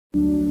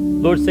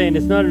Lord's saying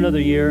it's not another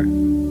year,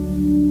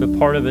 but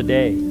part of a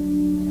day.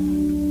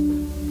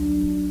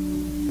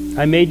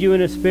 I made you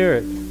in a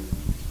spirit.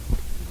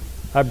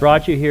 I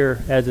brought you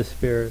here as a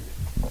spirit.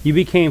 You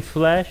became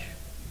flesh,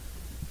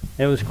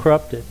 and it was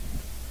corrupted.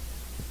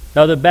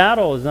 Now the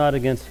battle is not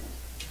against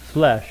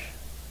flesh,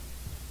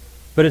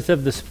 but it's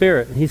of the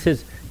spirit. He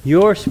says,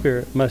 your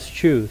spirit must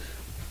choose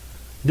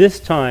this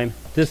time,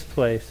 this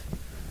place.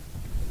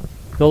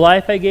 The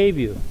life I gave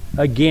you,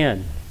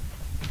 again,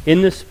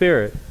 in the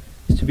spirit,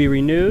 is to be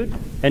renewed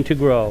and to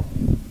grow.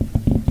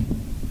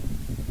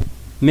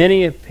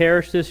 Many have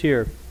perished this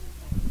year.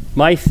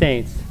 My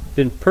saints,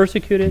 been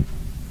persecuted,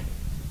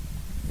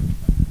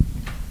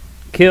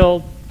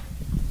 killed.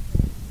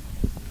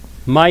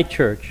 My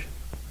church,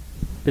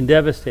 been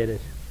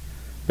devastated.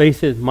 But he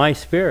says, my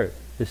spirit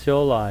is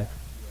still alive.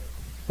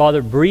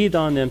 Father, breathe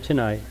on them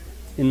tonight.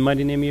 In the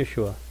mighty name of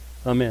Yeshua.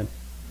 Amen.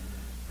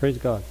 Praise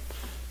God.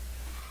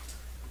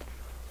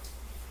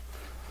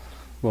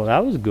 Well,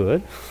 that was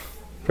good.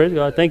 Praise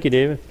God. Thank you,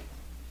 David.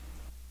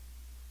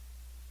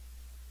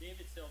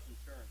 David sells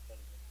insurance.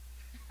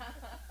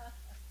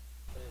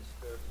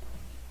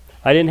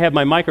 I didn't have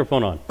my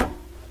microphone on.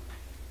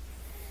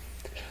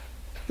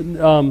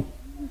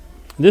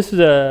 This is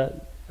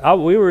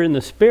we were in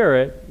the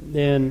spirit,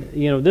 and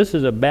this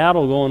is a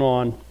battle going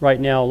on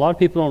right now. A lot of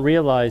people don't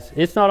realize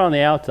it's not on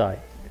the outside.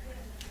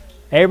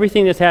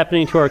 Everything that's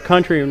happening to our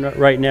country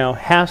right now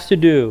has to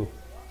do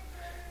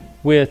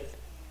with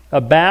a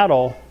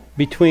battle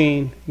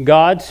between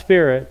God's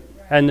spirit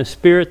and the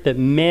spirit that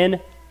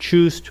men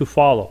choose to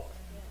follow.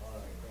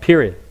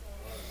 Period.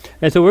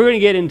 And so we're going to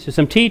get into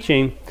some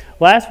teaching.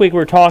 Last week we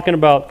were talking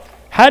about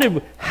how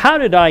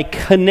did I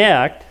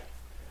connect.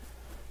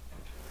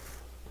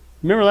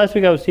 Remember last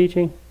week I was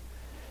teaching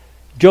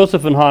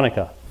Joseph and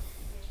Hanukkah.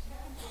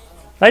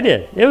 I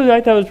did.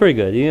 I thought it was pretty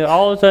good.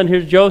 All of a sudden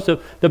here's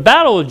Joseph. The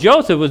battle with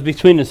Joseph was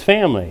between his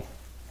family,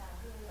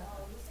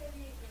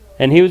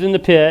 and he was in the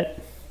pit.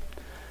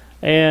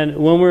 And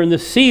when we're in the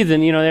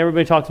season,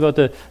 everybody talks about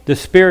the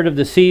spirit of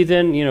the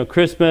season,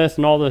 Christmas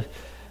and all the,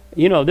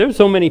 there's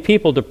so many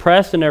people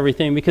depressed and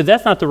everything because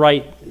that's not the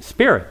right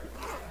spirit.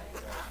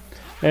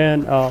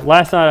 And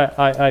last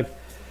night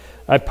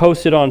I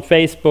posted on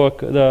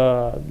Facebook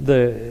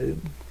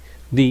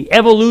the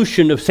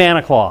evolution of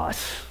Santa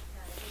Claus.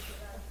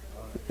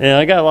 And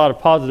I got a lot of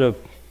positive,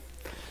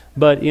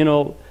 but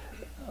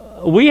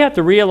we have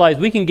to realize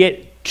we can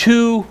get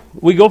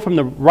we go from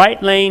the right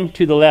lane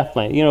to the left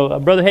lane.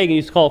 Brother Hagin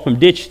used to call it from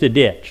ditch to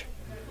ditch.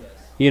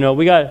 We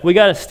got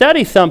to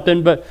study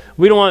something, but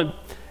we don't want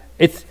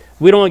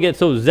to get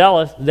so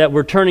zealous that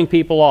we're turning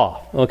people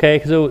off.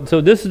 Okay, so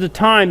this is the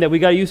time that we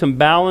got to use some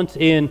balance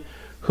in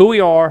who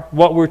we are,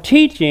 what we're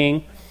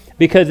teaching,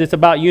 because it's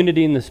about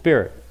unity in the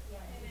spirit.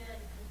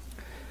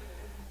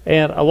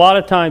 And a lot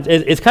of times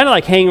it's kind of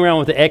like hanging around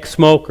with the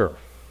ex-smoker.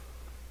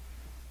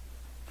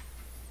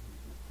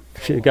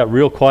 It got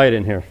real quiet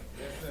in here.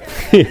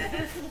 We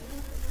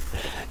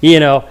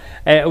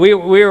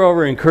were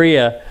over in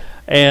Korea,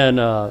 and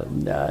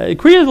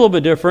Korea is a little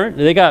bit different.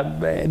 They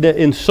got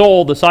in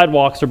Seoul, the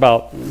sidewalks are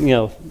about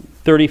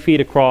 30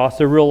 feet across.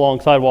 They're real long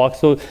sidewalks.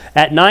 So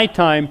at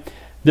nighttime,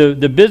 the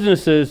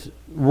businesses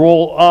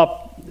will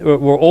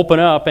open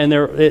up, and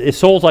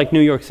Seoul's like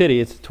New York City.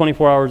 It's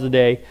 24 hours a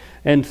day.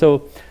 And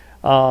so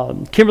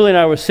Kimberly and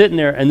I were sitting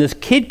there, and this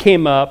kid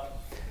came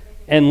up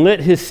and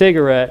lit his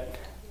cigarette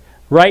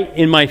right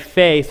in my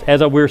face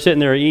as we were sitting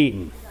there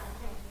eating.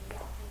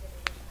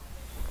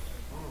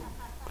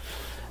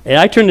 And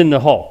I turned into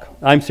Hulk.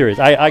 I'm serious.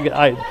 I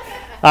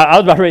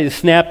was about ready to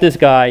snap this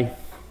guy.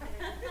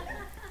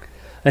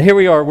 And here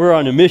we are. We're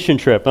on a mission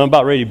trip. I'm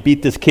about ready to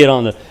beat this kid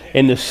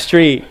in the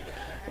street.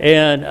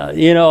 And,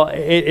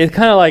 it's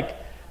kind of like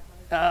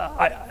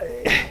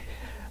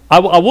I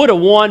would have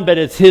won, but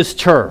it's his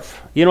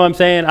turf. You know what I'm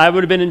saying? I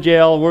would have been in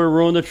jail. We would have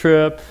ruined the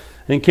trip.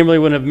 And Kimberly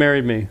wouldn't have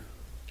married me.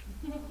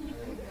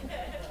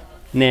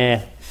 Nah,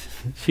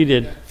 she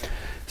did.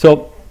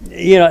 So,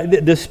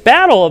 this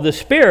battle of the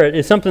spirit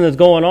is something that's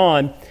going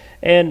on.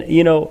 And,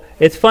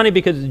 it's funny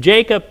because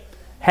Jacob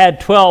had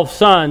 12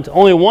 sons.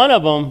 Only one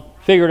of them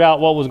figured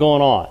out what was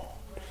going on.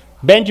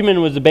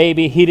 Benjamin was the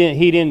baby. He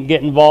didn't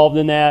get involved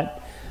in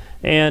that.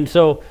 And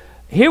so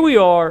here we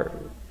are,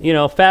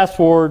 fast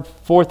forward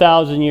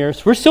 4,000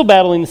 years. We're still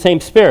battling the same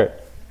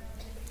spirit.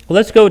 Well,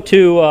 let's go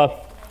to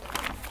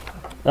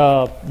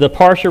the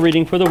Parsha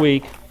reading for the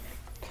week.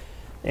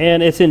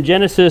 And it's in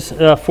Genesis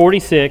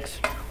 46.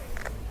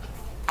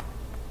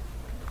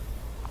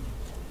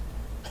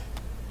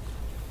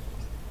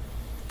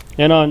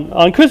 And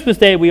on Christmas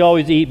Day, we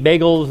always eat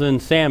bagels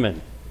and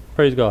salmon.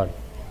 Praise God.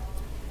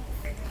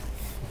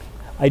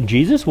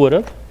 Jesus would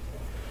have.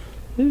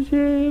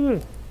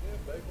 And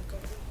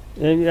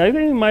I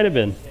think it might have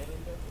been.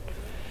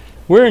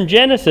 We're in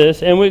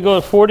Genesis, and we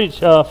go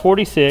to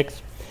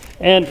 46.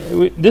 And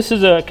this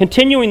is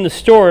continuing the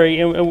story.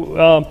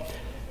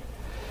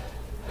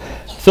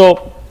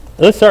 So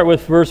let's start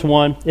with verse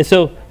 1.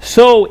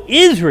 So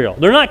Israel,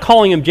 they're not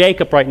calling him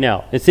Jacob right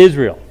now. It's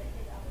Israel.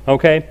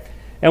 Okay?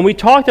 And we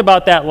talked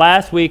about that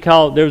last week,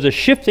 how there was a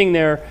shifting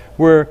there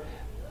where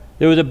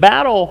there was a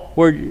battle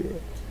where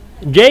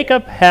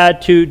Jacob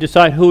had to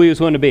decide who he was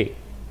going to be.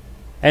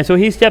 And so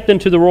he stepped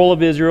into the role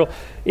of Israel.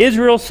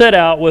 Israel set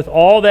out with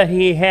all that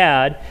he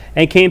had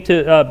and came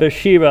to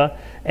Beersheba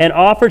and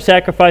offered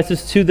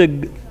sacrifices to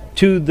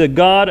the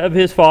God of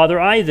his father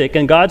Isaac.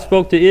 And God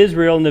spoke to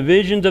Israel in the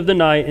visions of the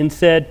night and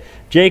said,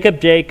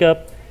 Jacob,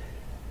 Jacob.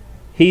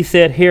 He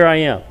said, here I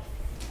am.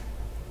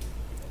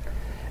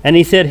 And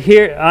he said,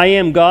 here I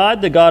am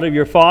God, the God of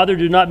your father.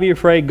 Do not be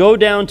afraid. Go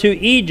down to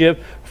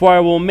Egypt, for I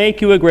will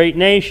make you a great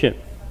nation.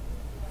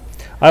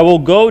 I will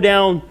go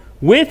down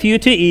with you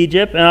to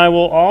Egypt, and I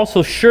will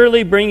also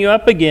surely bring you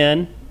up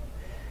again,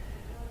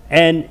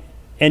 and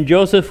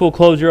Joseph will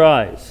close your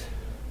eyes.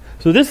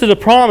 So this is a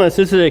promise.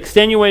 This is an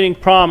extenuating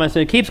promise,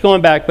 and it keeps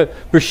going back. But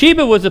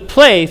Beersheba was a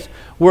place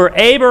where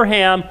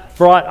Abraham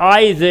brought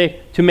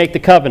Isaac to make the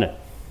covenant.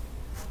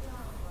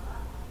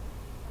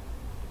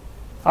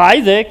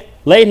 Isaac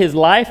laid his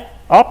life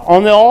up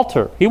on the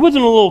altar. He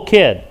wasn't a little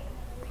kid.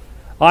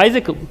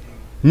 Isaac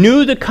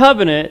knew the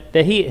covenant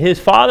that his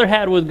father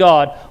had with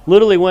God,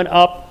 literally went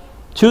up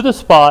to the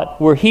spot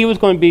where he was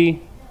going to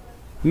be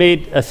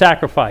made a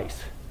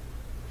sacrifice.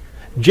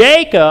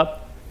 Jacob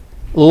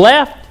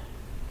left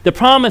the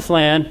promised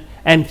land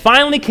and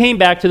finally came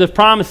back to the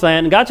promised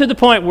land and got to the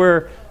point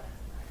where,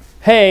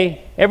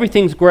 hey,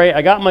 everything's great.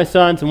 I got my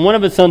sons, and one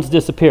of his sons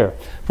disappeared.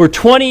 For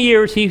 20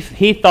 years,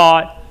 he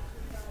thought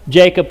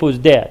Jacob was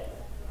dead.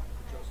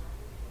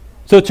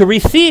 So to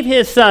receive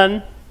his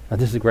son,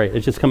 this is great.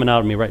 It's just coming out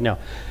of me right now.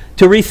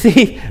 To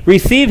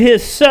receive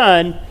his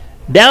son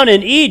down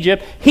in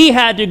Egypt, he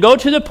had to go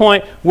to the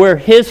point where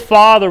his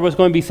father was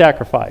going to be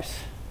sacrificed.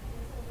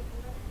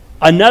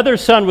 Another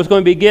son was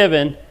going to be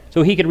given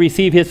so he could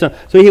receive his son.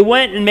 So he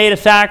went and made a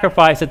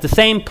sacrifice at the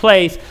same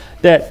place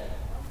that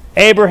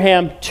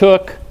Abraham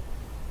took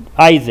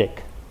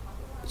Isaac.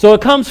 So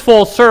it comes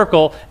full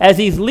circle. As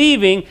he's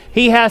leaving,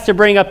 he has to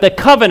bring up the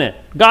covenant.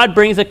 God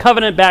brings a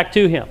covenant back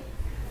to him.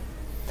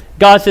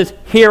 God says,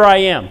 here I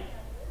am.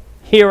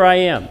 Here I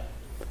am.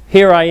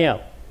 Here I am.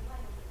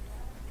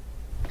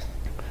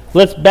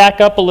 Let's back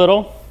up a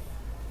little.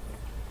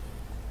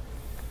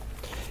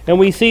 And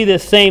we see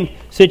this same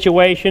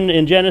situation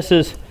in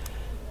Genesis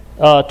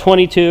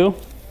 22.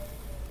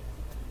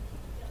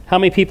 How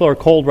many people are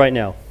cold right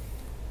now?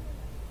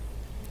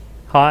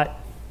 Hot?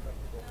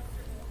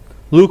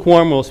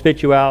 Lukewarm will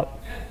spit you out.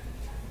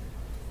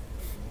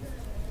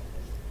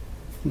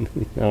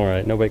 All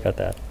right, nobody got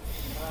that.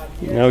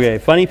 Okay,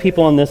 funny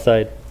people on this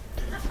side.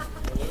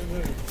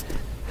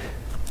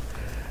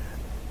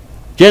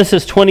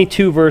 Genesis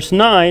 22, verse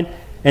 9.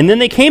 And then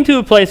they came to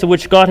a place of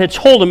which God had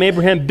told him.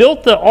 Abraham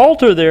built the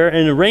altar there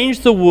and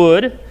arranged the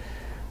wood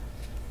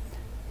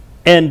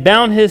and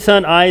bound his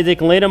son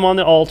Isaac and laid him on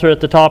the altar at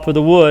the top of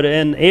the wood.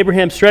 And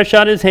Abraham stretched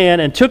out his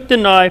hand and took the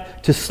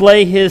knife to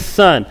slay his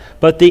son.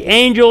 But the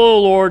angel of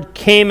the Lord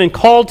came and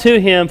called to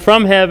him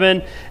from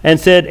heaven and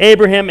said,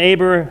 Abraham,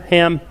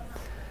 Abraham.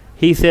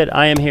 He said,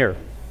 I am here.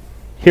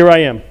 Here I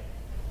am.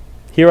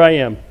 Here I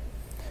am.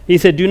 He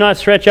said, do not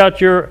stretch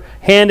out your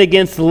hand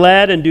against the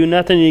lad and do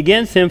nothing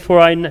against him, for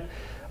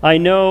I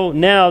know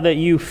now that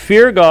you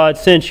fear God,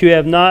 since you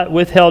have not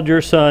withheld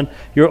your son,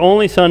 your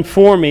only son,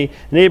 for me.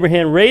 And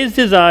Abraham raised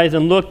his eyes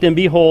and looked, and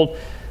behold,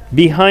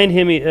 behind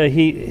him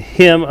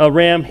a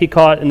ram he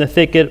caught in the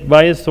thicket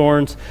by his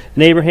thorns.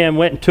 And Abraham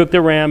went and took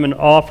the ram and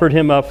offered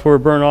him up for a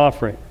burnt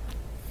offering.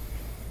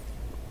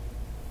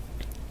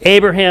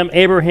 Abraham,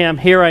 Abraham,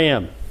 here I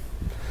am.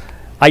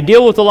 I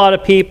deal with a lot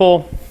of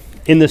people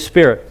in the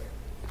Spirit.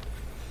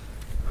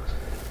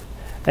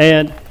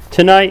 And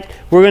tonight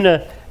we're going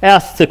to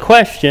ask the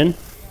question,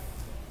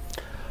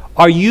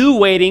 are you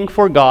waiting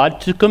for God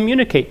to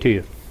communicate to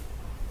you?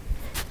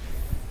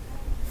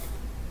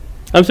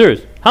 I'm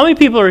serious. How many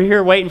people are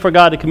here waiting for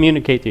God to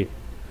communicate to you?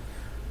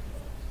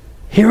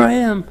 Here I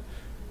am.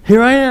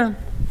 Here I am.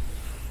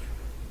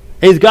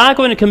 Is God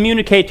going to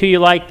communicate to you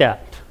like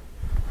that?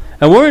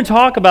 And we're going to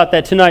talk about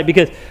that tonight,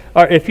 because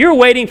if you're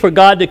waiting for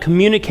God to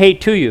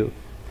communicate to you,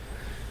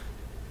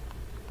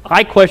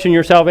 I question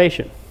your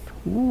salvation.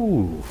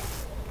 Ooh.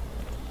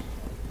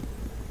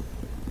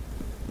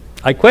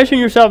 I question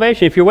your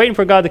salvation if you're waiting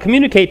for God to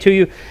communicate to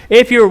you,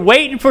 if you're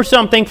waiting for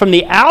something from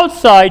the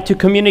outside to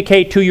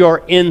communicate to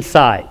your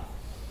inside.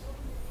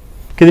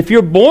 Because if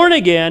you're born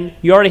again,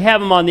 you already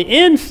have Him on the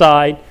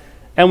inside,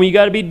 and you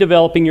got to be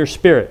developing your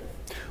spirit.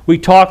 We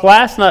talked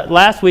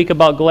last week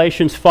about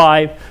Galatians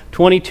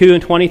 5:22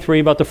 and 23,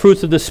 about the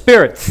fruits of the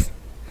spirits.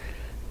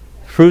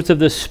 Fruits of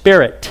the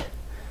Spirit.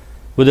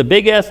 With a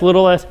big S,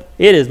 little s,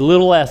 it is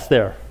little s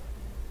there.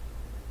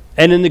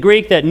 And in the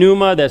Greek, that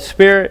pneuma, that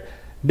spirit,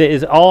 that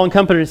is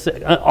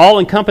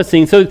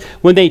all-encompassing. So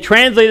when they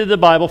translated the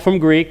Bible from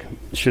Greek,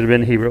 it should have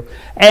been Hebrew,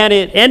 and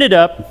it ended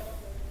up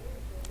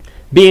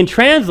being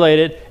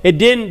translated, it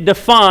didn't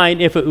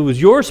define if it was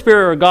your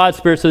spirit or God's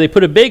spirit, so they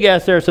put a big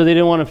S there so they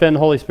didn't want to offend the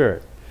Holy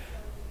Spirit.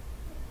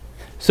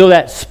 So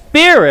that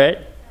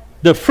spirit,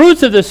 the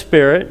fruits of the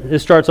Spirit, it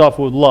starts off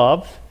with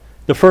love.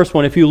 The first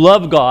one, if you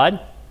love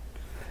God,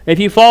 if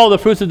you follow the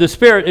fruits of the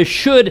Spirit, it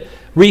should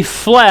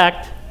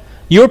reflect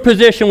your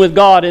position with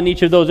God in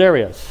each of those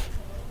areas.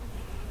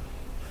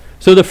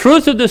 So the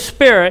fruits of the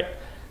Spirit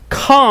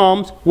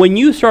comes when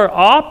you start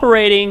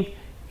operating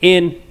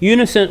in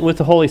unison with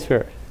the Holy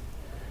Spirit.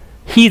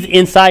 He's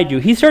inside you.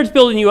 He starts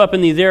building you up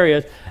in these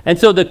areas. And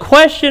so the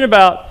question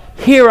about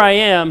here I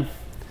am,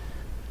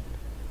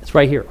 it's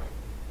right here.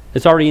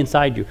 It's already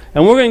inside you.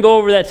 And we're going to go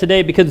over that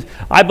today because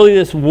I believe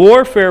this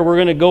warfare we're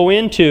going to go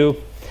into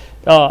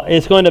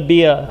is going to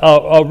be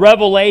a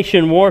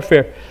revelation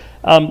warfare.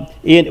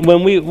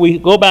 When we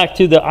go back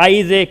to the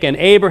Isaac and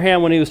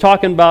Abraham, when he was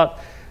talking about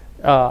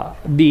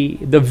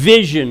the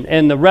vision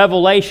and the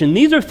revelation,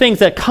 these are things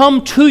that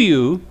come to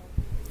you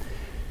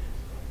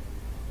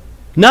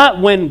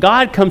not when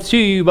God comes to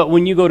you, but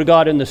when you go to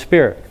God in the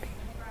Spirit.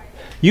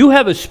 You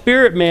have a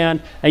spirit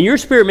man, and your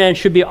spirit man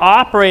should be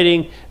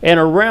operating in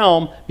a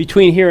realm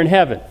between here and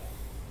heaven.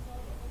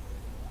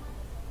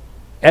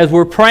 As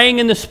we're praying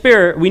in the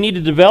Spirit, we need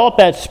to develop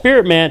that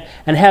spirit man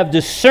and have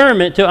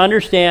discernment to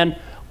understand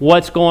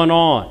what's going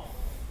on.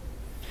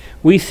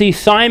 We see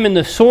Simon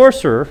the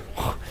sorcerer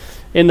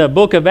in the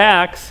book of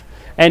Acts,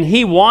 and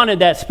he wanted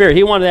that spirit.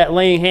 He wanted that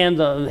laying hands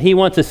on, he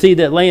wants to see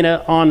that laying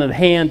on the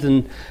hands,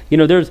 and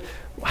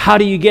how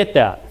do you get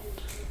that?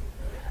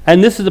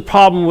 And this is the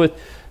problem with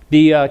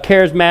the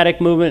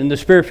charismatic movement and the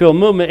spirit-filled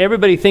movement.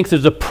 Everybody thinks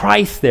there's a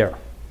price there.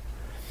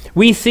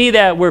 We see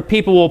that where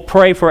people will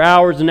pray for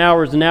hours and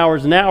hours and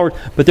hours and hours,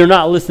 but they're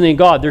not listening to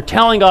God. They're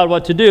telling God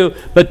what to do,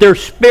 but their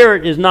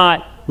spirit is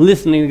not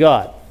listening to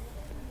God.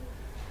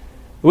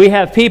 We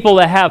have people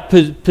that have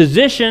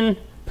positional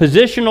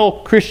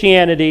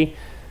Christianity.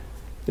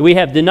 We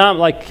have,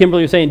 like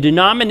Kimberly was saying,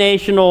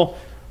 denominational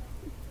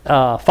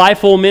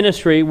fivefold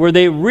ministry where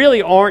they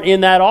really aren't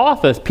in that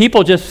office.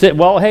 People just say,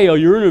 well, hey,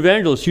 you're an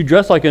evangelist. You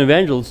dress like an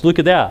evangelist. Look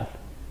at that.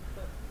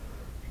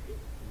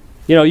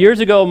 Years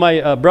ago,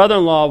 my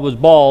brother-in-law was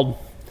bald,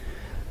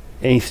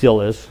 and he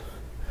still is.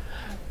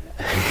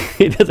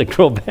 He doesn't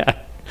grow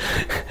back.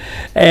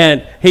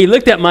 And he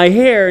looked at my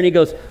hair, and he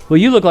goes, well,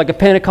 you look like a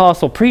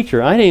Pentecostal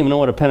preacher. I didn't even know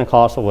what a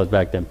Pentecostal was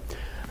back then.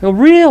 I go,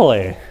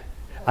 really?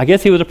 I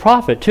guess he was a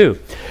prophet, too.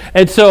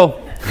 And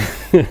so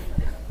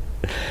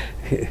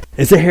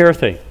it's a hair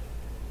thing.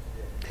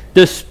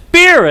 The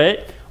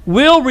Spirit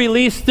will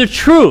release the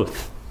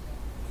truth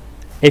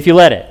if you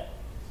let it.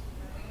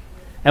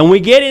 And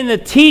we get in the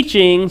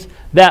teachings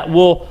that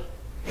will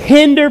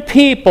hinder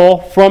people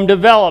from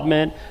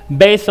development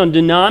based on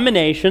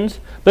denominations,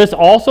 but it's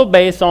also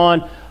based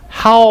on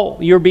how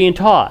you're being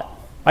taught.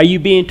 Are you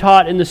being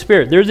taught in the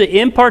Spirit? There's an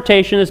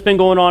impartation that's been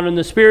going on in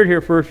the Spirit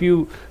here for a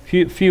few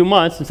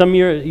months, and some of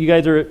you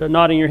guys are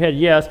nodding your head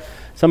yes.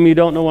 Some of you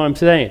don't know what I'm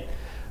saying.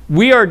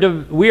 We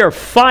are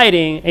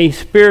fighting a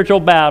spiritual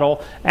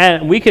battle,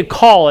 and we could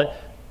call it,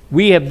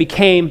 we have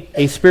became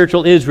a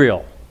spiritual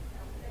Israel.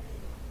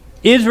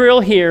 Israel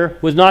here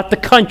was not the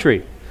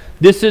country.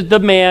 This is the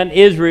man,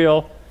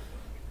 Israel.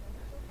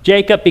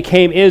 Jacob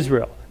became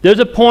Israel. There's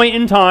a point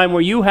in time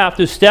where you have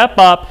to step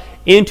up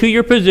into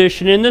your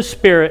position in the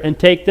Spirit and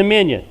take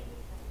dominion.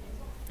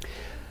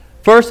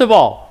 First of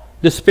all,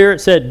 the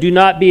Spirit said, do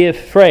not be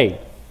afraid.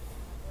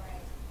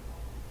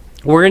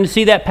 We're going to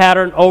see that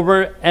pattern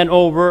over and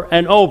over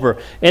and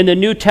over. In the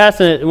New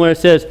Testament, when it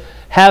says,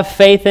 have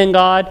faith in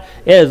God,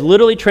 it is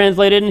literally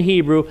translated in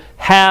Hebrew,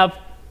 have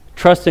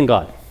trust in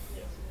God.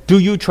 Do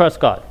you trust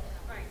God?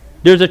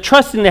 There's a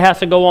trusting that has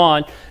to go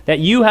on that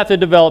you have to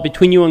develop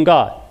between you and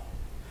God.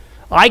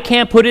 I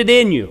can't put it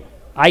in you.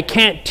 I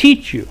can't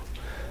teach you.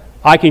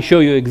 I can show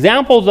you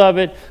examples of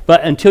it,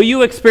 but until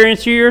you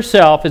experience it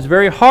yourself, it's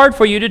very hard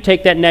for you to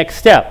take that next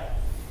step.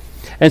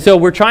 And so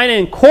we're trying to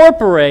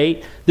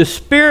incorporate the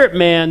spirit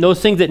man,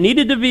 those things that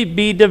needed to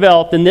be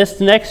developed in this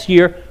next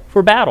year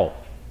for battle.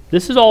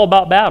 This is all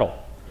about battle.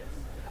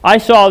 I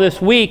saw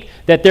this week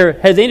that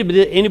has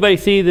anybody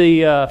see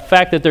the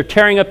fact that they're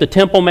tearing up the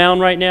Temple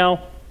Mount right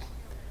now?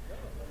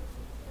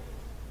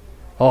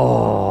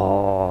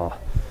 Oh,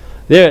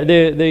 I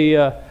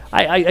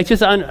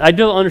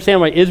don't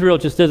understand why Israel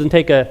just doesn't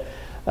take a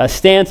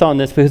stance on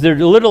this, because they're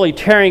literally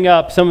tearing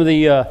up some of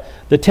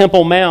the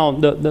Temple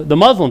Mount. The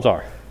Muslims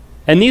are,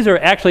 and these are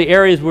actually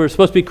areas where it's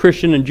supposed to be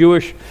Christian and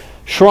Jewish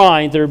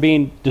shrines that are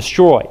being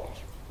destroyed.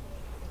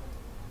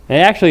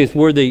 And actually, it's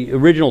where the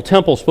original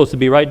temple is supposed to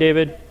be, right,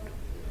 David?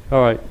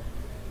 All right.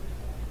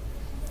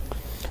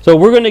 So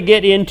we're going to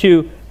get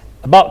into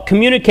about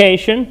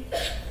communication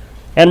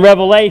and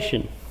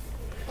revelation.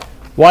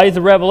 Why is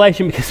the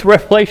revelation? Because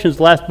Revelation is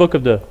the last book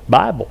of the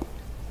Bible.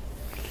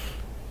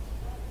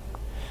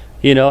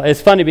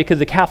 It's funny because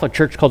the Catholic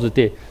Church calls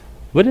it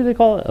what do they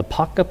call it?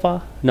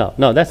 Apocrypha?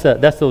 No,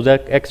 that's those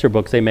extra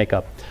books they make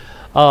up.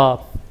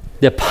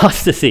 The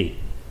apostasy.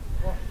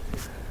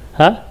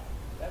 Huh?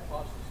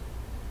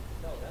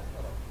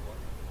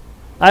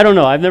 I don't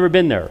know. I've never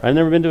been there. I've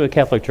never been to a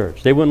Catholic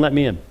church. They wouldn't let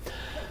me in.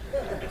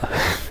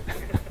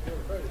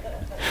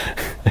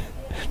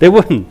 They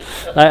wouldn't.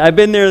 I've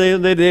been there.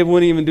 They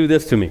wouldn't even do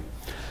this to me.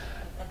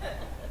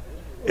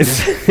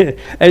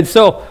 And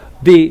so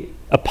the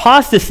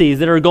apostasies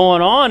that are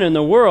going on in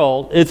the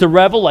world, it's a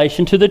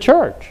revelation to the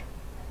church.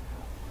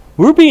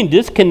 We're being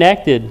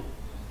disconnected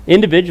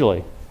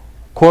individually,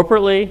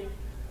 corporately,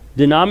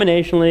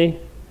 denominationally,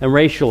 and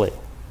racially.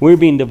 We're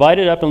being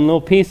divided up in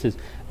little pieces,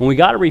 and we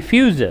got to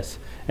refuse this.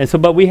 And so,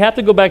 but we have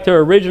to go back to our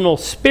original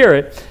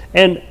spirit.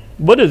 And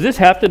what does this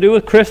have to do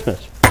with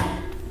Christmas?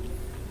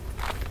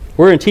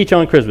 We're going to teach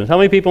on Christmas. How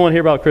many people want to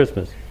hear about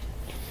Christmas?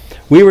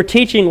 We were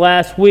teaching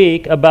last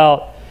week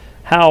about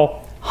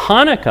how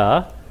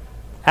Hanukkah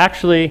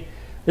actually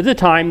is a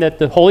time that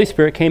the Holy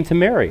Spirit came to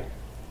Mary.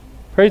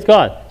 Praise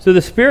God. So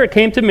the Spirit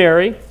came to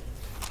Mary.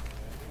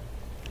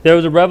 There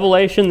was a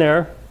revelation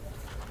there.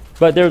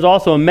 But there's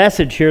also a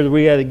message here that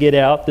we got to get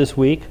out this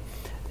week.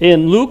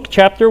 In Luke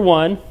chapter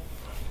 1,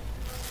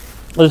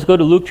 let's go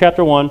to Luke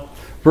chapter 1,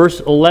 verse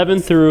 11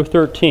 through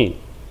 13.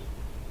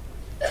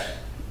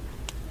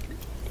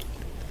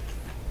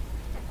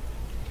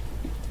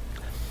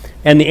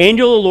 And the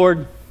angel of the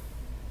Lord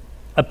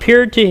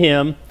appeared to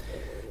him,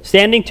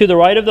 standing to the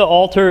right of the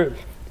altar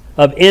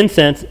of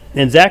incense,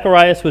 and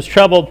Zacharias was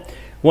troubled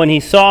when he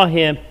saw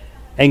him,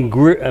 and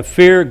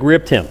fear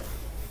gripped him.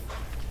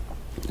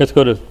 Let's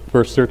go to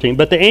verse 13.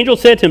 But the angel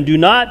said to him, "Do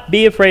not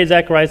be afraid,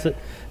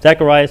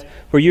 Zacharias,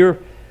 for your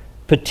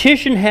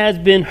petition has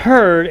been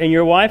heard, and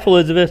your wife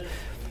Elizabeth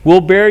will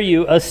bear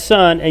you a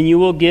son, and you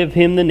will give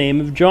him the name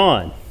of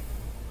John."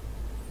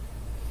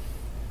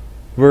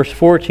 Verse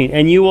 14.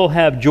 "And you will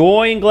have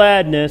joy and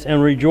gladness,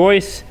 and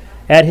rejoice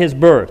at his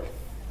birth."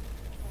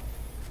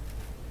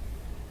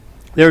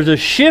 There's a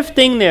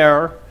shifting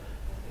there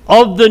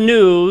of the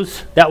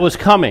news that was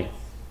coming.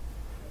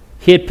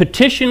 He had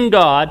petitioned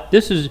God.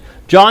 This is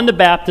John the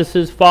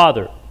Baptist's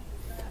father.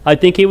 I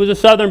think he was a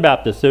Southern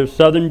Baptist. There's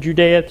Southern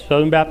Judea,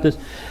 Southern Baptist.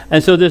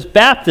 And so this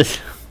Baptist,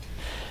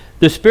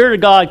 the Spirit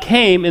of God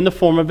came in the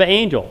form of an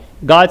angel.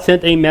 God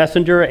sent a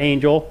messenger, an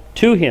angel,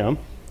 to him.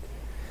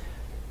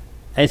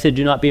 And he said,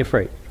 "Do not be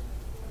afraid.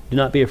 Do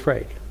not be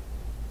afraid."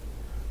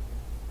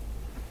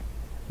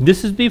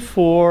 This is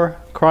before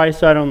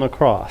Christ died on the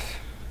cross.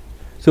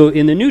 So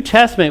in the New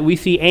Testament, we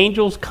see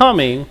angels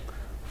coming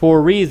for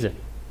a reason.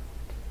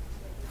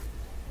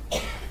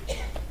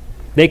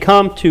 They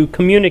come to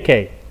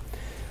communicate.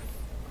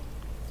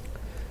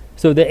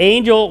 So the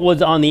angel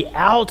was on the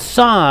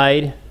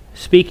outside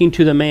speaking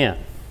to the man.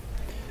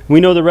 We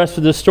know the rest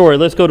of the story.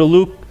 Let's go to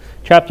Luke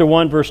chapter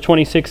 1, verse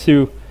 26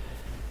 through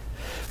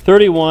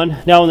 31.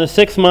 Now in the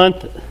 6th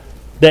month,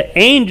 the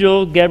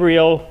angel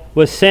Gabriel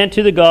was sent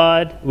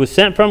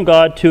from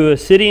God to a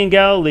city in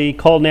Galilee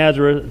called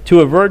Nazareth, to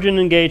a virgin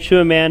engaged to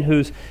a man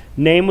whose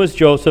name was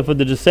Joseph, of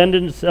the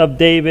descendants of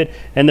David,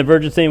 and the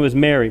virgin's name was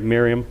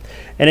Miriam.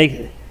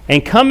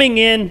 And coming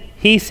in,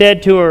 he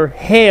said to her,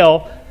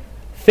 "Hail,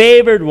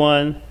 favored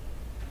one,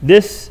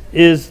 this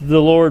is the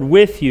Lord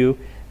with you."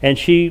 And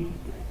she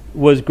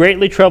was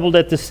greatly troubled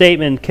at the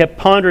statement and kept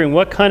pondering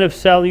what kind of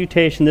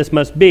salutation this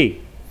must be.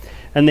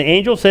 And the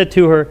angel said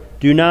to her,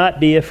 "Do not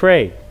be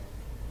afraid,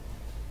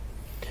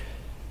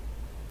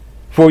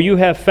 for you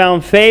have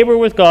found favor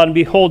with God, and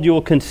behold, you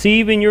will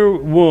conceive in your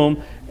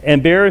womb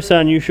and bear a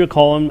son. You shall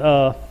call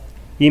him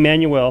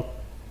Emmanuel.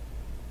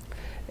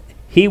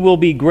 He will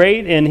be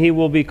great, and he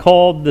will be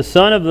called the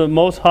Son of the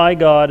Most High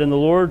God, and the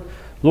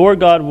Lord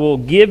God will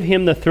give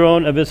him the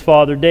throne of his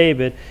father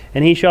David,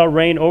 and he shall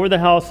reign over the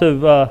house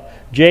of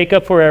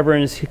Jacob forever,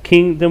 and his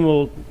kingdom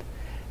will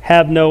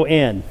have no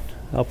end."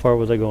 How far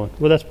was I going?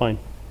 Well, that's fine.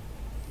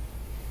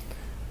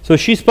 So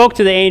she spoke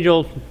to the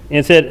angel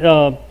and said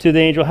to the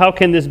angel, "How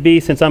can this be,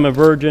 since I'm a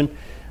virgin?"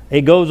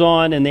 It goes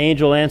on, and the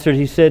angel answered.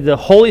 He said, "The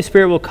Holy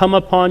Spirit will come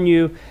upon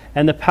you,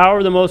 and the power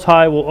of the Most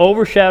High will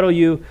overshadow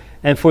you.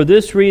 And for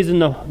this reason,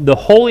 the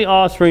holy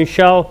offspring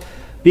shall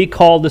be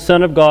called the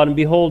Son of God. And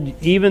behold,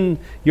 even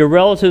your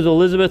relative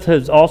Elizabeth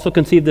has also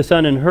conceived a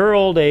son in her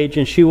old age,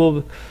 and she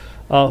will,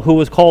 who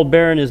was called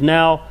barren, is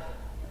now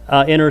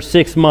in her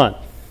 6th month."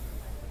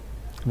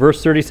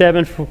 Verse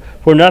 37,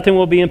 "For nothing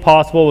will be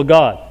impossible with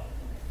God."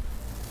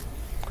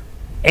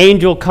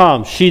 Angel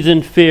comes. She's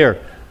in fear.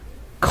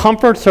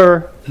 Comforts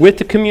her with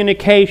the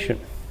communication.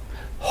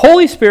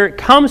 Holy Spirit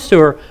comes to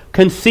her,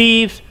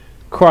 conceives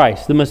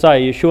Christ, the Messiah,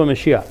 Yeshua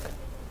Mashiach.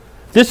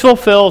 This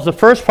fulfills the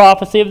first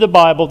prophecy of the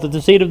Bible that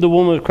the seed of the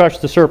woman would crush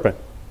the serpent.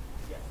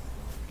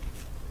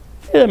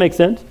 Yeah, that makes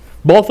sense.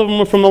 Both of them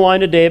were from the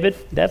line of David.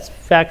 That's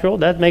factual.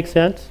 That makes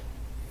sense.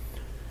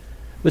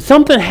 But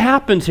something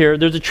happens here.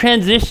 There's a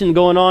transition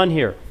going on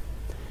here.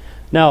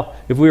 Now,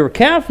 if we were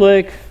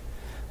Catholic,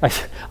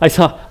 I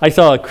saw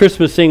a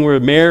Christmas thing where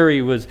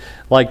Mary was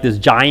like this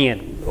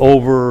giant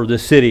over the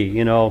city,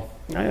 you know.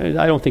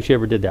 I don't think she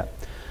ever did that.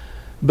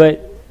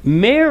 But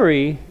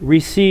Mary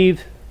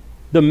received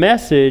the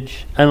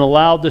message and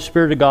allowed the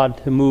Spirit of God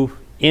to move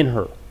in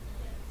her.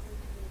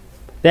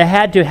 That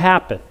had to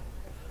happen.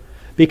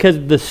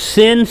 Because the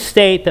sin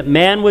state that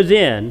man was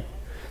in,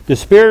 the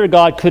Spirit of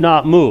God could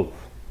not move.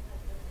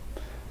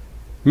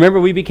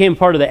 Remember, we became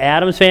part of the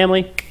Addams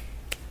family?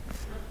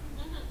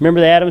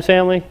 Remember the Addams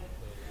family?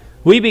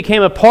 We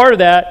became a part of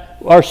that.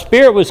 Our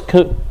spirit was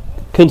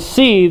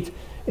conceived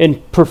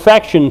in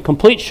perfection,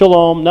 complete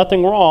shalom,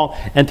 nothing wrong.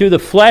 And through the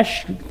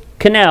flesh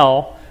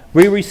canal,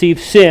 we receive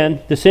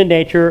sin, the sin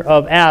nature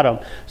of Adam.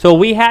 So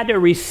we had to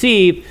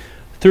receive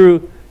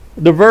through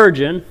the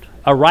virgin,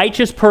 a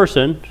righteous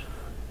person,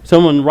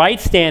 someone right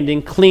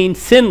standing, clean,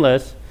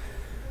 sinless,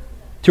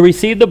 to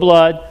receive the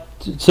blood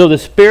so the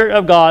Spirit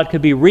of God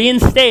could be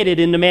reinstated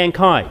into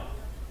mankind.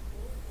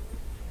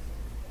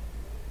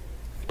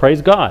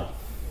 Praise God.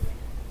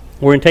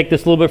 We're going to take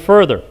this a little bit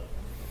further.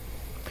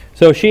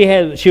 So she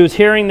was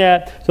hearing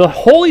that. So the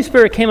Holy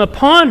Spirit came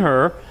upon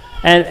her,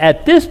 and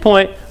at this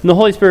point, when the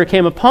Holy Spirit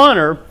came upon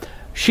her,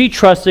 she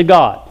trusted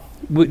God.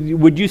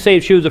 Would you say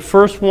she was the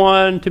first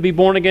one to be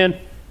born again?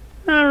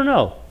 I don't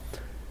know.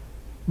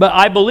 But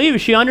I believe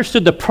she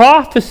understood the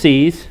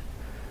prophecies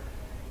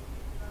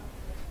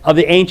of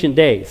the ancient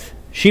days.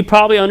 She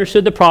probably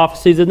understood the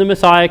prophecies of the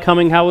Messiah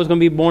coming, how he was going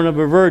to be born of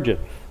a virgin,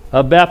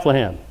 of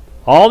Bethlehem.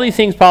 All these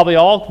things probably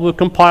all were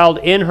compiled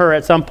in her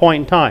at some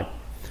point in time.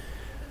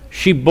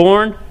 She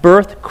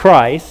birthed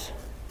Christ.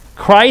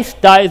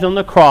 Christ dies on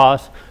the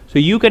cross so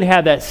you can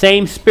have that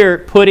same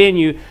Spirit put in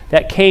you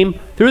that came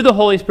through the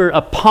Holy Spirit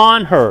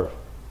upon her.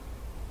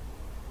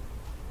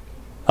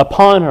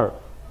 Upon her.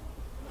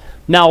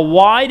 Now,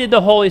 why did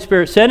the Holy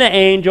Spirit send an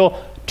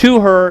angel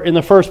to her in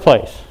the first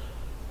place?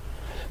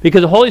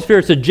 Because the Holy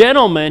Spirit's a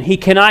gentleman. He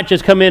cannot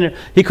just come in.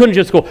 He couldn't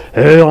just go,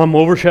 hey, I'm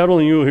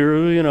overshadowing you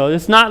here. You know,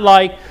 it's not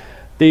like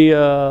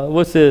the,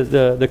 what's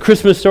the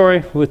Christmas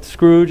story with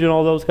Scrooge and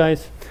all those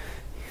guys?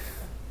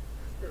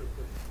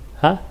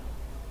 Huh?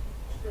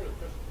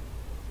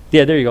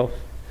 Yeah, there you go.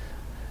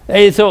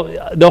 And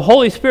so the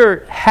Holy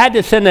Spirit had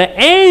to send an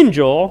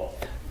angel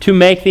to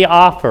make the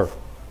offer.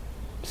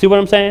 See what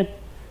I'm saying?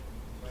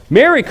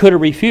 Mary could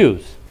have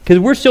refused, because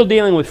we're still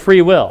dealing with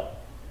free will.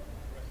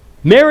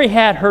 Mary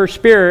had her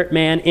spirit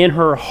man in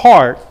her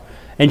heart,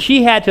 and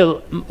she had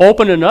to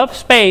open enough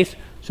space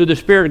so the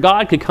Spirit of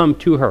God could come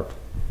to her.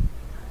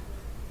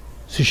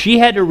 So she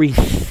had to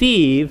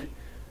receive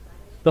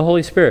the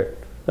Holy Spirit.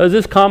 Is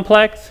this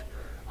complex?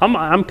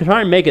 I'm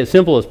trying to make it as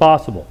simple as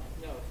possible.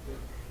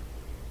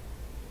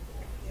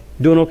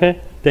 Doing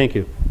okay? Thank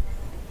you.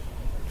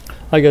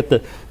 I got the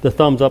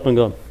thumbs up and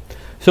going.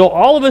 So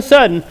all of a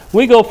sudden,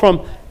 we go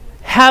from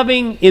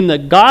having in the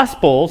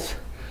Gospels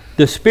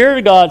the Spirit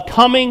of God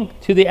coming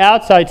to the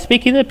outside,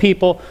 speaking to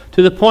people,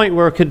 to the point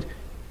where it could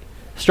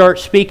start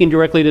speaking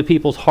directly to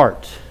people's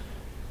hearts.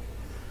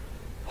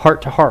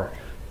 Heart to heart.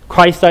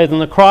 Christ dies on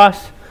the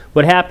cross.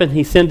 What happened?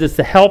 He sends us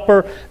the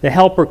Helper. The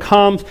Helper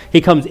comes. He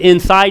comes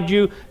inside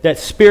you. That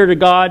Spirit of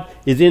God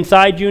is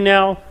inside you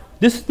now.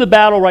 This is the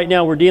battle right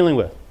now we're dealing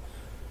with.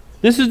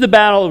 This is the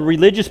battle of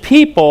religious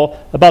people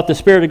about the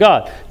Spirit of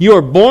God. You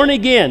are born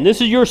again.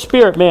 This is your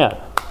spirit man.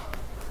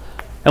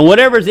 And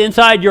whatever's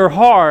inside your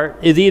heart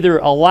is either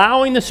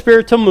allowing the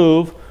Spirit to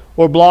move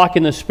or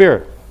blocking the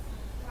Spirit.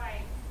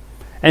 Right.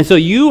 And so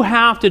you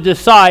have to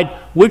decide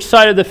which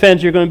side of the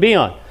fence you're going to be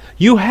on.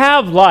 You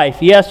have life.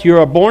 Yes,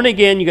 you're born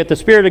again. You got the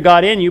Spirit of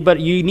God in you,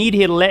 but you need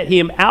to let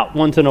Him out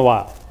once in a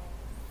while.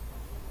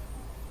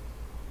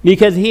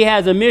 Because He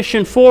has a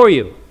mission for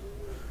you.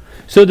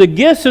 So the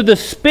gifts of the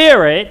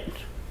Spirit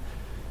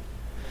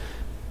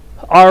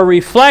are a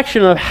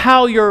reflection of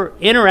how you're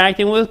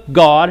interacting with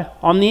God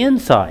on the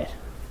inside.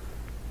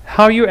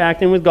 How you're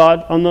acting with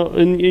God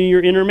in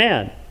your inner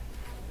man.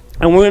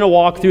 And we're going to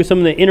walk through some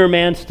of the inner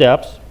man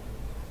steps.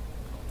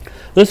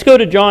 Let's go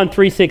to John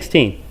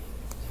 3:16.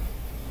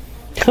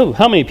 Oh,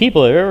 how many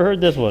people have ever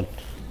heard this one?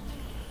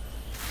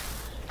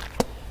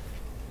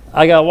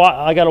 I got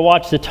to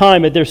watch the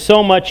time, but there's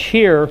so much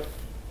here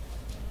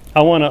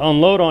I want to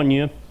unload on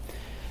you.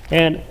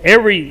 And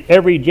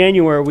every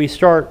January we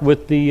start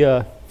with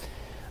the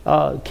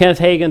Kenneth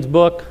Hagin's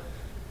book,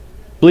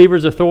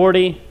 Believer's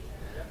Authority.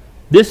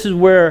 This is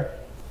where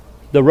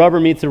the rubber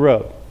meets the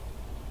road.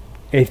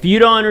 If you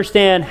don't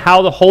understand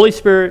how the Holy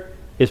Spirit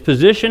is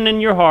positioned in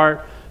your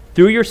heart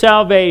through your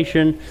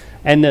salvation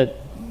and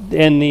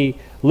the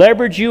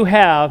leverage you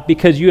have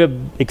because you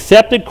have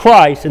accepted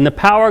Christ and the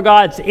power of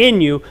God's in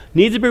you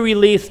needs to be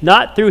released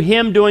not through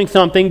Him doing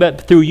something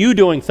but through you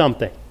doing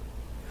something.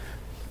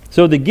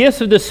 So the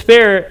gifts of the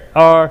Spirit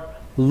are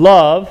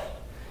love.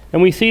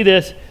 And we see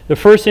this, the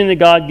first thing that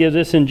God gives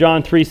us in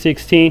John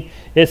 3:16.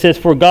 It says,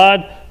 "For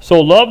God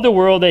so loved the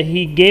world that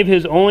He gave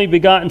His only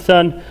begotten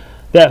Son,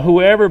 that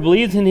whoever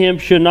believes in Him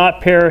should not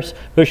perish,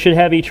 but should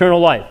have eternal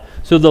life."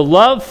 So the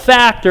love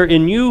factor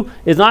in you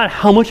is not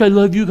how much I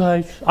love you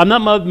guys. I'm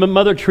not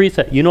Mother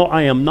Teresa. You know,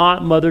 I am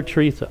not Mother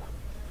Teresa.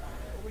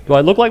 Do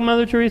I look like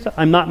Mother Teresa?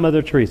 I'm not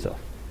Mother Teresa.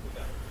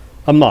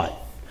 I'm not.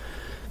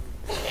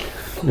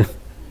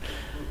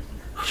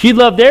 She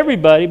loved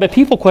everybody, but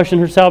people question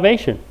her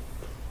salvation.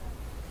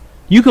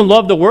 You can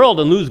love the world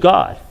and lose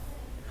God.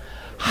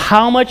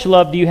 How much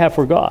love do you have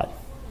for God?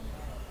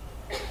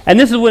 And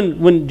this is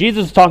when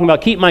Jesus is talking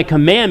about keep my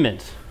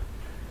commandments.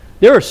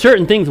 There are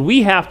certain things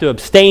we have to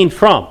abstain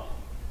from.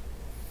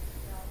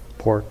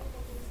 Pork.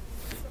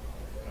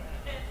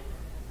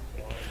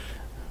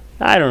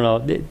 I don't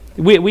know.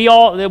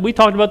 We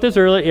talked about this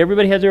earlier.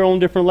 Everybody has their own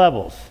different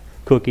levels.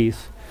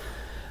 Cookies.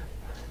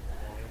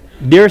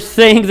 There's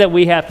things that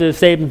we have to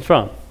save them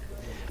from.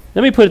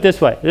 Let me put it this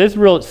way. This is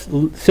a real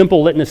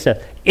simple litmus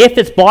test. If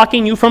it's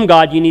blocking you from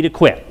God, you need to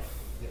quit.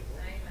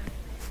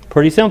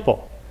 Pretty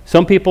simple.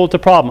 Some people, it's a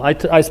problem.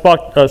 I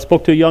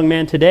spoke to a young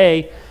man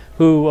today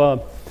who,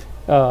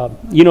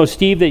 you know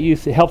Steve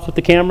that helps with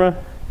the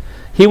camera?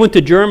 He went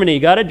to Germany,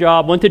 got a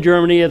job, went to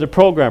Germany as a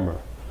programmer.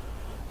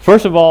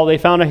 First of all, they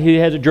found out he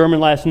has a German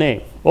last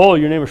name. Oh,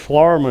 your name is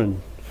Schlarman.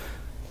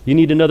 You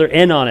need another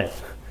N on it.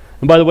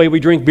 And by the way, we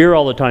drink beer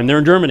all the time. They're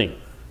in Germany.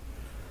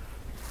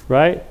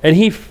 Right? And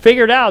he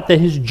figured out that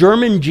his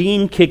German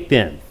gene kicked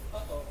in.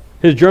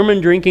 His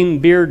German drinking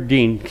beer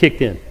gene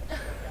kicked in.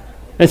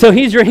 And so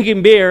he's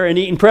drinking beer and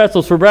eating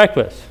pretzels for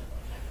breakfast.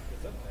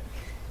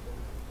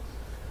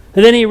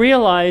 And then he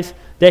realized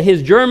that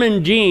his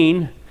German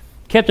gene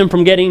kept him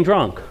from getting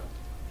drunk.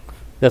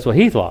 That's what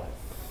he thought.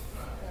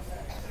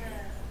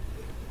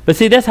 But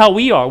see, that's how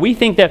we are. We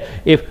think that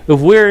if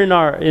we're in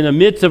the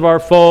midst of our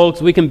folks,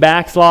 we can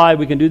backslide,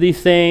 we can do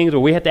these things, or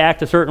we have to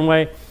act a certain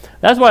way.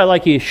 That's why I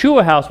like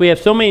Yeshua House. We have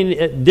so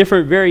many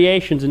different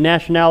variations and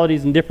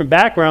nationalities and different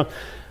backgrounds.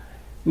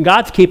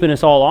 God's keeping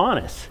us all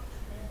honest.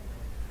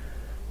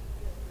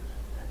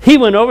 He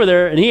went over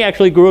there and he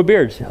actually grew a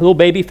beard. A little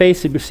baby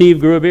face, Steve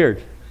grew a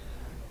beard.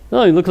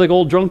 Oh, he looks like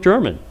old drunk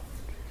German.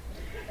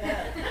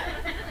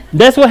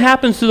 That's what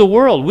happens to the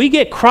world. We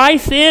get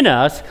Christ in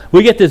us,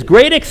 we get this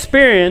great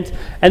experience,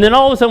 and then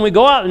all of a sudden we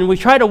go out and we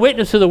try to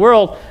witness to the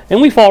world,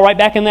 and we fall right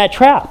back in that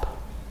trap.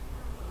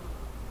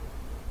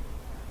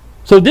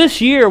 So this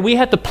year we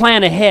have to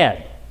plan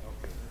ahead.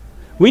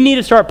 We need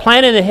to start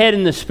planning ahead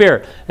in the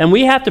Spirit. And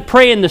we have to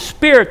pray in the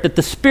Spirit that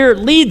the Spirit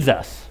leads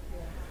us.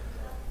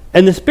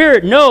 And the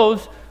Spirit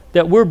knows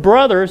that we're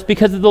brothers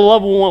because of the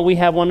love we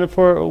have one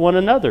for one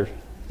another.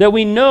 That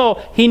we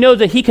know, He knows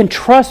that He can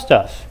trust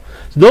us.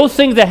 So those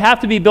things that have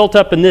to be built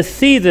up in this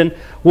season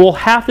will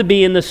have to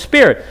be in the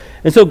Spirit.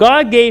 And so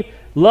God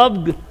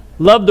loved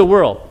the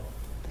world.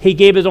 He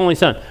gave His only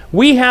Son.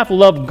 We have to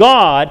love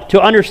God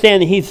to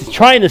understand that He's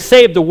trying to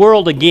save the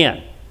world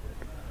again.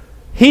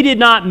 He did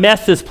not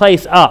mess this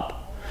place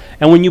up.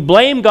 And when you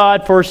blame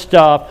God for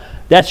stuff,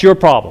 that's your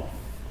problem.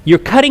 You're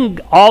cutting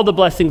all the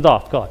blessings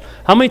off God.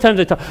 How many times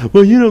I talk,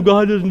 well, you know,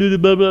 God doesn't do the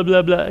blah, blah,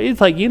 blah, blah. It's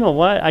like, you know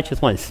what? I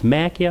just want to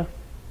smack you.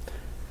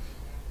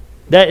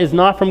 That is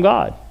not from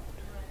God.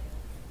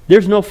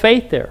 There's no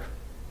faith there.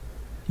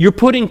 You're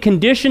putting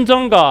conditions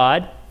on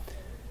God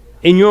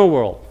in your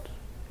world,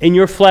 in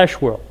your flesh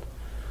world.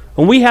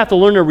 And we have to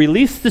learn to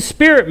release the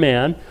spirit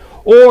man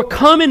or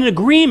come in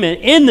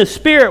agreement in the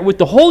Spirit with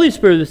the Holy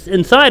Spirit that's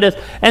inside us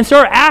and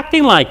start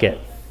acting like it.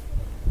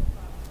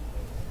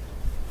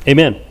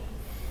 Amen.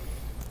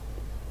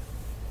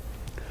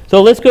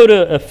 So let's go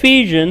to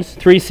Ephesians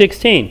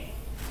 3:16.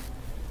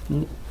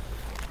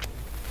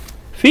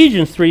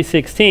 Ephesians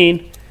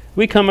 3:16,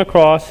 we come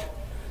across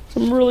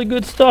some really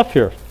good stuff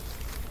here.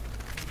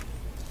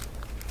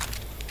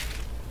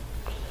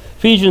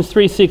 Ephesians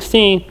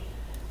 3:16,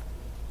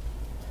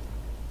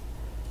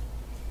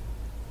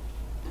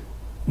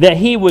 that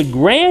He would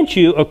grant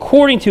you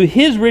according to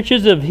His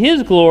riches of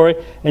His glory,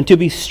 and to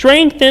be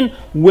strengthened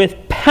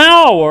with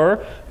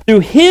power through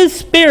His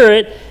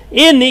Spirit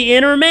in the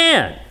inner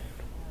man.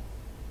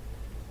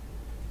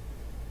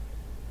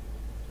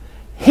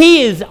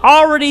 He is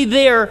already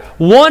there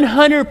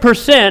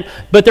 100%,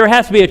 but there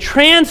has to be a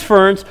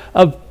transference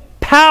of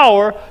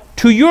power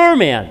to your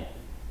man.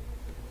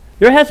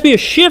 There has to be a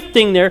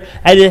shifting there,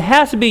 and it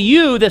has to be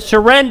you that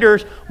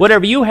surrenders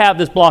whatever you have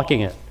that's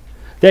blocking it.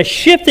 That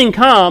shifting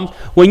comes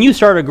when you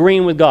start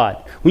agreeing with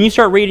God, when you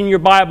start reading your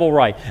Bible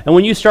right, and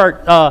when you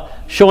start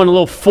showing a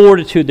little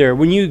fortitude there,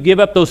 when you give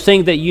up those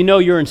things that you know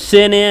you're in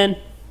sin in.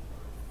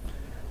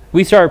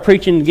 We started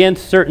preaching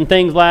against certain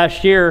things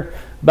last year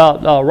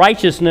about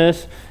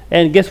righteousness,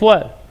 and guess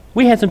what?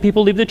 We had some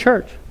people leave the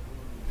church.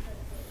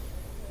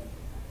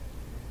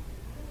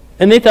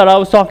 And they thought I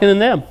was talking to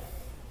them.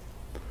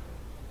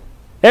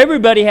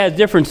 Everybody has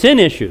different sin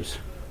issues.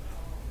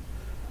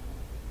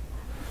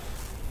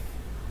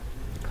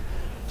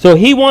 So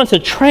He wants to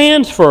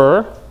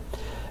transfer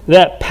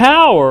that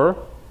power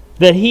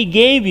that He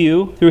gave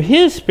you through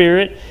His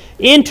Spirit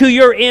into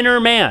your inner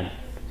man.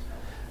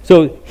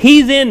 So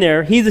He's in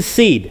there. He's a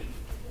seed.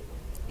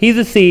 He's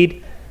a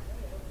seed.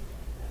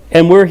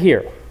 And we're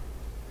here.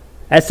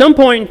 At some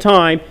point in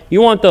time,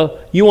 you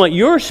want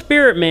your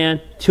spirit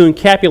man to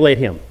encapsulate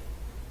Him.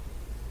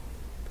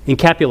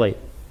 Encapsulate.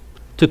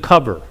 To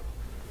cover.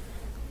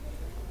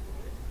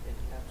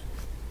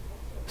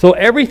 So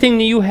everything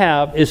that you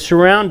have is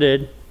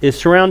surrounding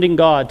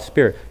God's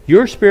Spirit.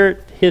 Your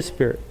spirit, His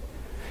Spirit.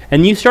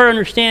 And you start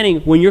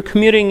understanding when you're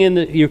communicating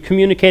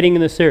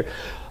in the Spirit.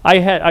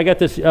 I got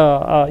this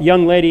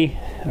young lady,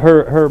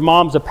 her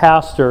mom's a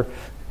pastor.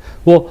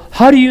 Well,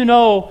 how do you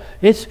know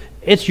it's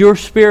your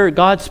spirit,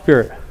 God's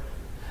Spirit?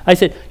 I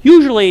said,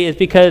 usually it's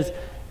because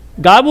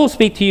God will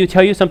speak to you,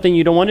 tell you something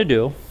you don't want to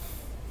do,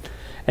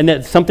 and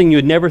that's something you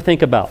would never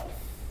think about.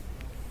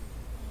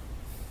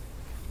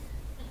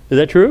 Is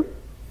that true?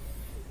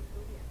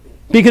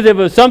 Because if it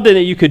was something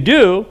that you could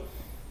do,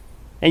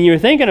 and you were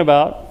thinking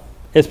about,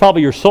 is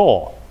probably your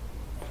soul.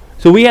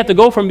 So we have to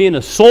go from being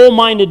a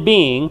soul-minded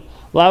being,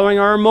 allowing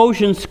our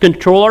emotions to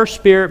control our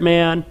spirit,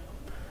 man.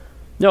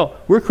 No,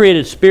 we're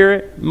created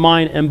spirit,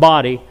 mind, and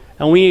body,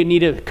 and we need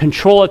to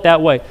control it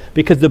that way.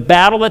 Because the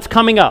battle that's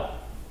coming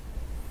up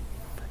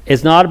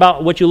is not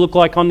about what you look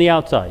like on the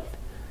outside.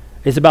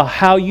 It's about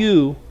how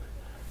you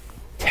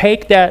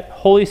take that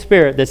Holy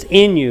Spirit that's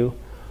in you,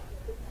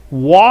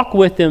 walk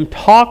with Him,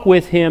 talk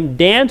with Him,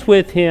 dance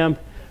with Him,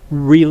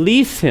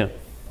 release Him.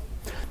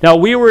 Now,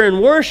 we were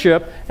in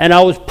worship, and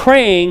I was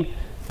praying,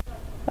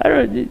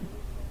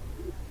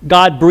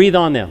 God, breathe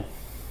on them.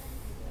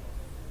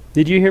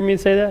 Did you hear me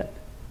say that?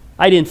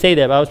 I didn't say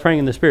that, but I was praying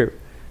in the Spirit.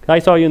 I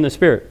saw you in the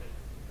Spirit.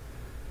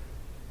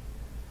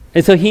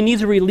 And so He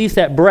needs to release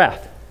that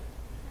breath.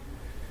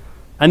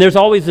 And there's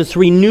always this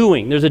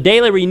renewing. There's a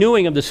daily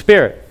renewing of the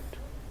Spirit.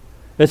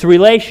 It's a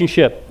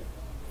relationship.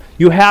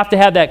 You have to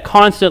have that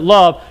constant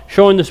love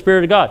showing the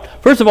Spirit of God.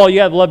 First of all, you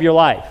have to love your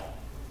life.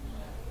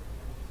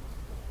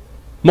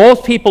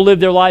 Most people live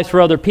their lives for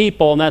other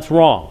people, and that's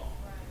wrong.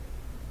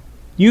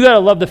 You got to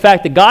love the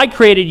fact that God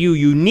created you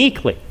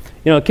uniquely.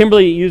 You know,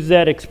 Kimberly uses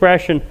that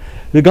expression,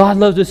 that God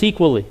loves us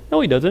equally.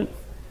 No, He doesn't.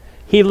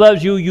 He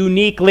loves you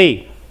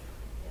uniquely.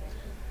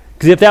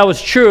 Because if that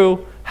was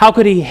true, how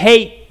could He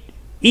hate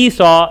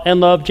Esau and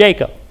love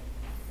Jacob?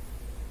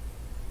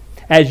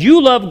 As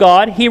you love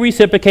God, He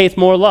reciprocates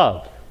more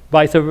love.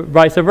 Vice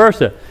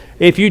versa.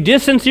 If you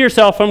distance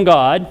yourself from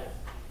God,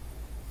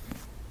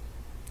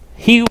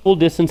 He will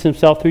distance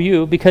Himself through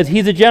you because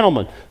He's a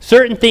gentleman.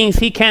 Certain things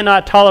He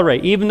cannot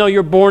tolerate, even though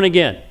you're born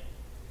again.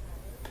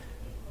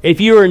 If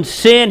you're in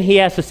sin, He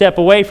has to step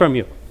away from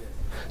you.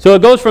 So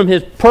it goes from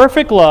His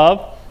perfect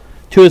love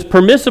to His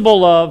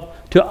permissible love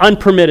to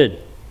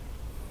unpermitted.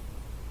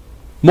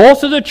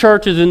 Most of the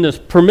church is in this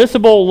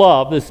permissible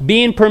love, this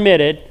being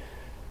permitted,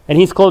 and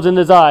He's closing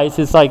His eyes.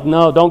 It's like,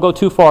 no, don't go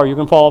too far. You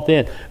can fall off the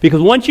end.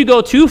 Because once you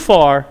go too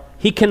far,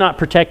 He cannot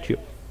protect you.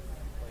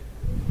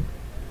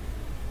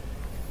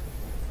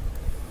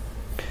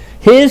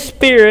 His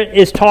Spirit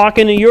is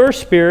talking to your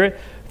spirit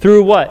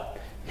through what?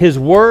 His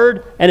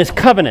Word and His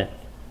covenant.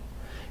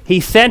 He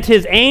sent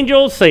His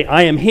angels, say,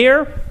 I am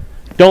here,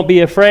 don't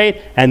be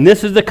afraid, and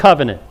this is the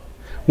covenant.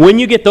 When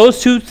you get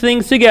those two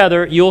things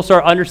together, you'll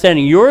start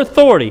understanding your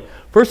authority.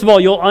 First of all,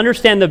 you'll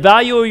understand the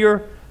value of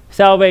your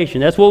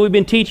salvation. That's what we've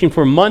been teaching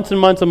for months and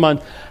months and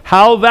months.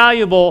 How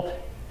valuable,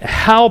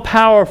 how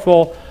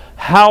powerful,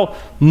 how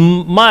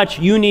much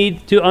you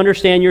need to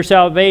understand your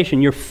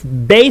salvation. Your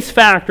base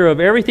factor of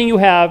everything you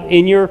have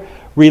in your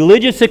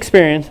religious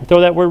experience,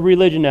 throw that word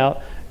religion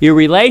out, your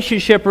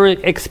relationship or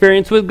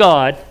experience with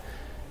God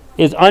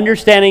is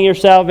understanding your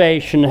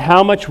salvation,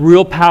 how much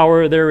real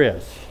power there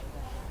is.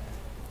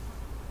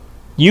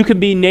 You could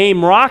be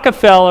named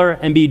Rockefeller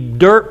and be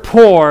dirt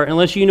poor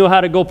unless you know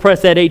how to go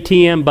press that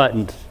ATM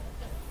button.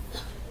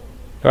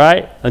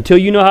 Right? Until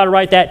you know how to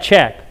write that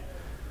check.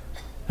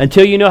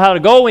 Until you know how to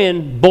go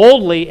in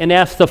boldly and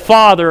ask the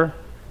Father,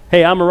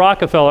 hey, I'm a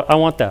Rockefeller, I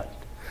want that.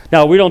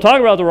 Now, we don't talk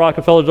about the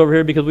Rockefellers over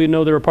here because we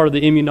know they're a part of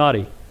the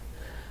Immunati.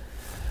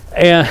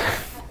 And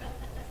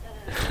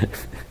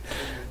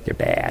they're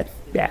bad.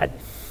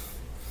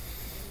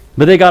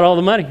 But they got all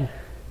the money.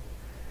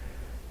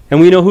 And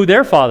we know who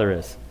their father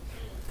is.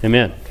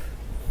 Amen.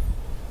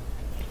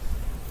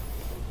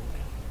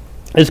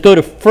 Let's go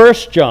to 1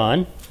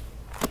 John.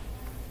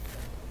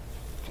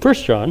 1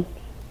 John.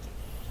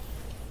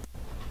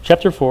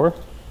 Chapter 4.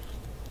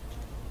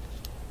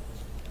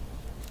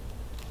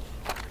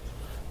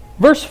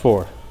 Verse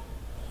 4.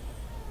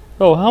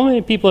 Oh, how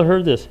many people have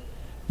heard this?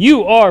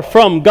 You are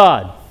from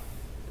God.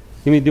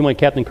 Let me do my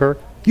Captain Kirk.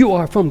 You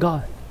are from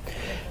God.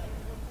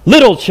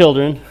 Little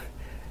children,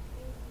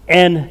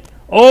 and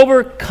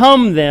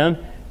overcome them,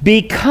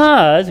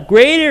 because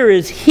greater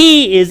is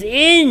He is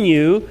in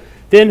you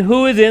than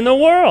who is in the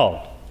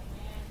world.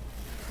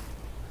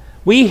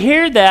 We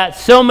hear that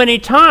so many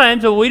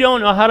times, but we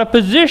don't know how to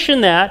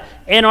position that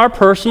in our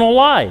personal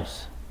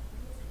lives.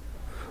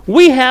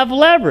 We have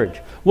leverage.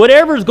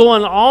 Whatever's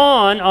going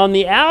on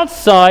the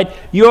outside,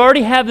 you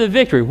already have the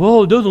victory.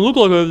 Well, it doesn't look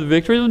like I have the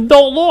victory.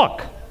 Don't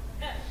look.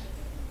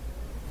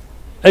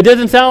 It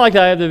doesn't sound like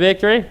I have the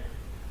victory.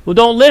 Well,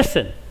 don't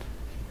listen.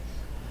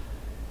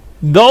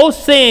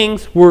 Those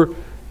things were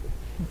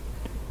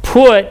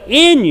put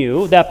in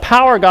you, that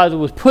power of God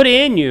was put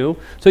in you,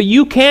 so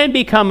you can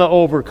become an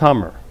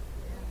overcomer.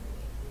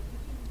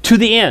 To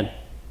the end.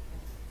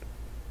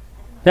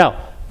 Now,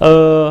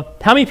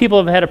 how many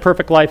people have had a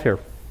perfect life here?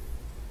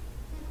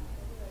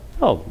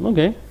 Oh,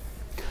 okay.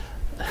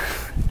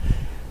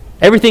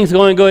 Everything's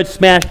going good,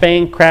 smash,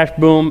 bang, crash,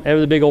 boom,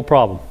 every big old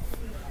problem.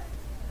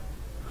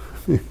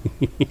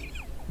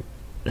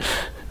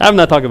 I'm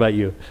not talking about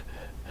you.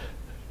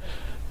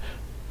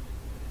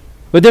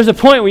 But there's a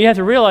point where you have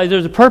to realize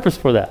there's a purpose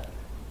for that.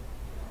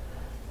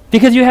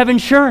 Because you have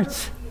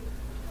insurance.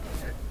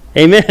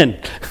 Amen.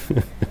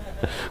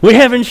 We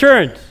have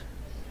insurance.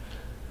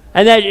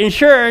 And that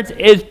insurance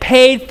is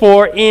paid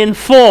for in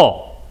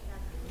full.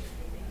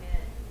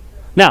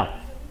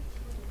 Now,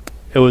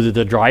 was it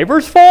the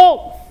driver's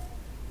fault?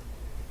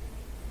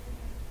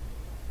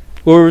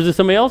 Or was it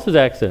somebody else's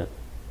accident?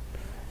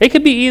 It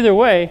could be either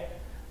way,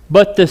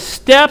 but the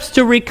steps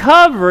to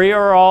recovery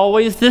are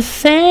always the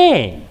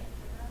same.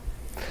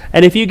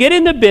 And if you get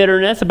into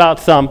bitterness about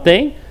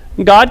something,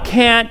 God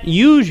can't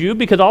use you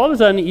because all of a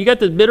sudden you got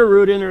this bitter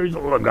root in there.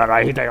 Oh God,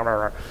 I hate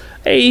that.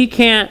 Hey, he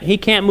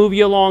can't move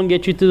you along and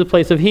get you to the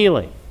place of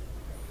healing.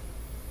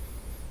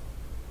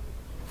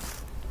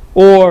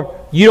 Or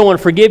you don't want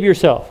to forgive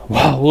yourself.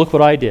 Wow, look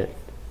what I did.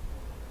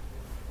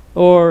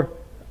 Or,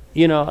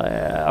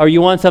 or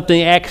you want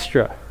something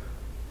extra.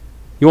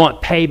 You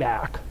want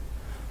payback.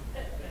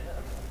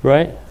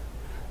 Right?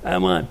 I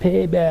want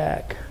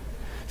payback.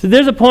 So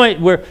there's a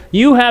point where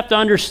you have to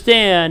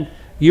understand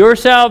your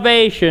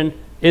salvation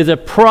is a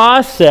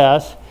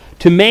process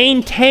to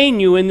maintain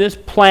you in this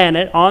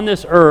planet, on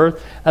this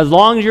earth, as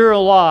long as you're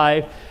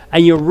alive,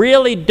 and you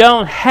really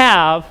don't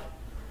have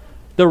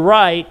the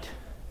right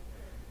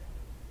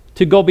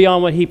to go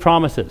beyond what He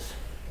promises.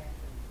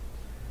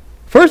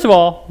 First of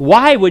all,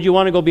 why would you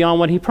want to go beyond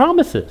what He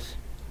promises?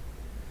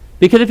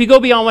 Because if you go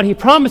beyond what He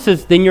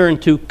promises, then you're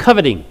into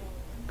coveting.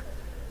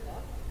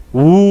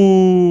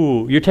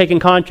 Ooh, you're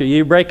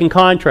breaking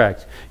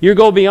contracts. You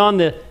go beyond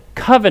the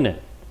covenant.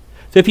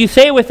 So if you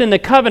say within the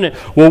covenant,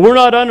 well, we're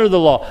not under the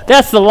law.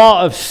 That's the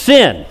law of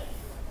sin.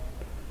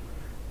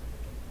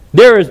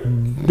 There's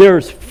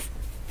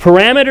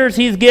parameters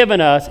He's given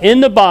us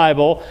in the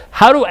Bible,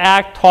 how to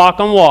act, talk,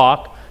 and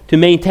walk to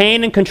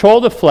maintain and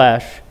control the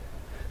flesh,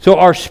 so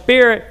our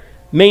spirit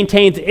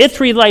maintains its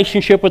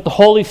relationship with the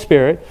Holy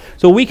Spirit,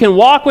 so we can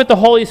walk with the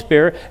Holy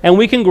Spirit and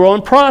we can grow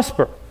and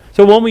prosper.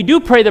 So when we do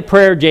pray the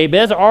prayer of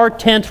Jabez, our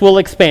tents will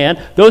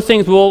expand. Those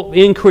things will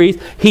increase.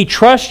 He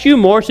trusts you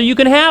more so you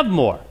can have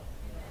more.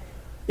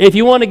 If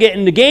you want to get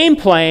into game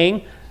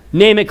playing,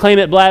 name it, claim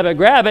it, blab it,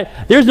 grab it,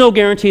 there's no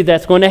guarantee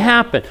that's going to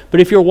happen. But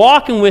if you're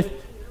walking with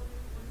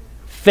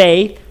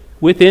faith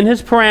within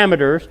His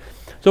parameters,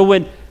 so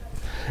when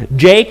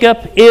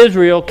Jacob,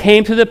 Israel,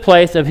 came to the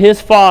place of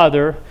his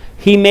father,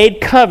 he made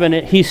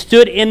covenant. He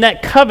stood in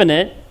that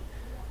covenant,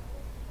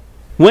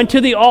 went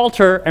to the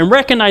altar, and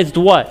recognized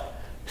what?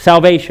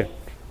 Salvation.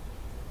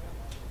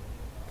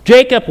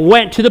 Jacob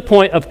went to the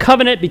point of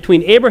covenant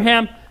between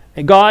Abraham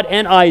and God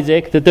and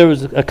Isaac, that there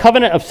was a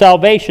covenant of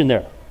salvation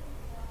there.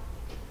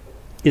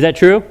 Is that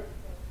true?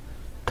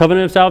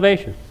 Covenant of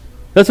salvation.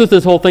 That's what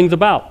this whole thing's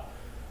about.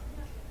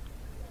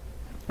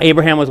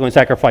 Abraham was going to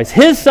sacrifice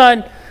his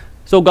son,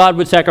 so God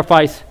would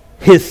sacrifice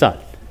His son.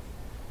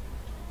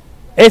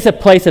 It's a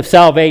place of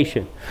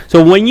salvation.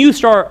 So when you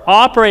start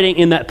operating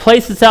in that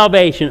place of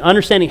salvation,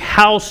 understanding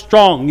how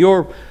strong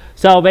your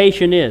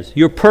salvation is,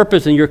 your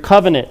purpose and your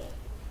covenant,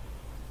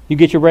 you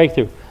get your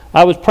breakthrough.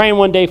 I was praying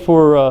one day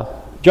for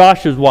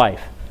Josh's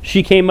wife.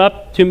 She came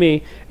up to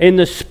me in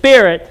the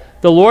Spirit.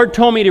 The Lord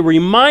told me to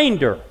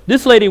remind her.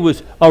 This lady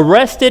was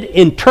arrested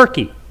in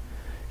Turkey.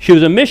 She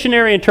was a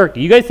missionary in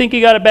Turkey. You guys think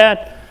you got it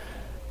bad?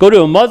 Go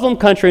to a Muslim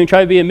country and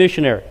try to be a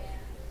missionary.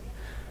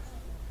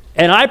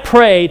 And I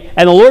prayed,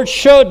 and the Lord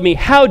showed me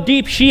how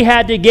deep she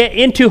had to get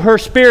into her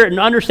spirit and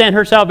understand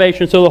her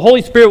salvation, so the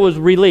Holy Spirit was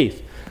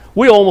released.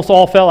 We almost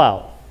all fell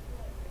out.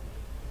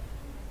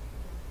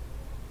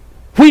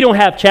 We don't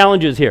have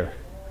challenges here.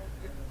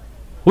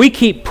 We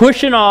keep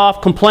pushing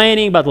off,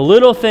 complaining about the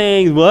little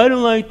things. Well, I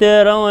don't like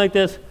that, I don't like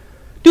this.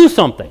 Do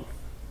something.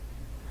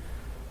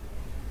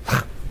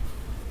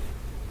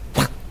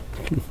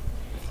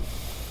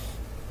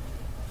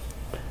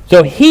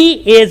 So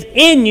He is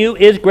in you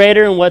is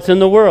greater than what's in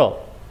the world.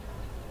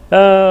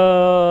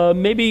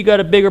 Maybe you got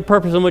a bigger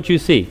purpose than what you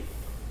see.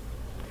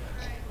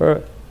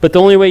 But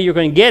the only way you're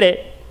going to get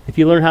it, if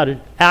you learn how to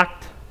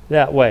act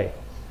that way.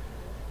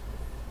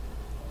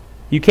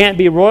 You can't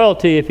be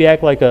royalty if you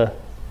act like a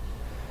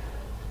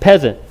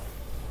peasant,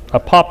 a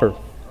pauper. All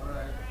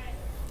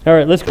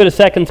right, let's go to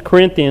 2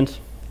 Corinthians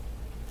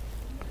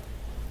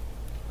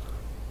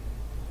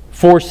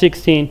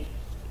 4:16.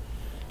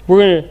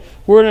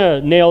 We're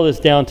gonna nail this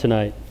down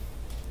tonight.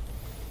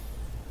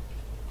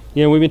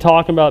 You know, we've been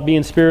talking about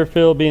being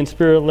Spirit-filled, being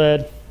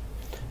Spirit-led.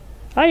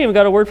 I even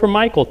got a word from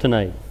Michael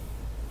tonight.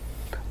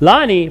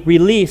 Lonnie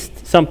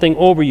released something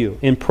over you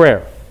in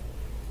prayer,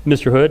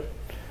 Mr. Hood,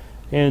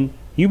 and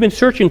you've been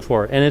searching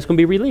for it, and it's going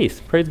to be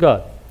released. Praise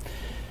God.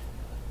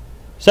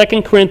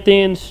 2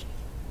 Corinthians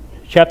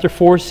chapter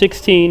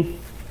 4:16.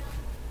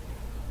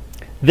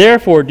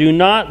 Therefore, do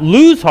not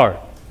lose heart,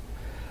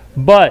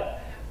 but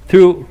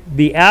though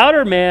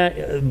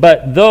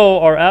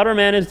our outer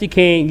man is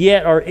decaying,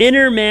 yet our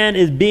inner man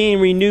is being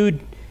renewed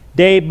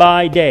day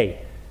by day.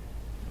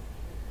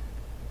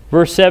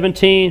 Verse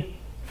 17,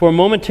 for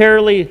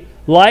momentarily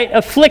light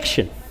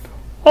affliction.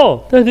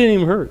 Oh, that didn't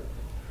even hurt.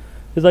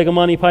 It's like a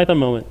Monty Python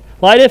moment.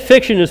 Light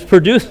affliction is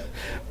producing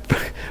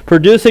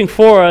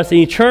for us an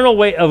eternal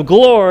weight of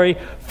glory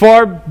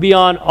far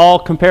beyond all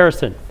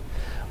comparison.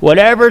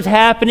 Whatever's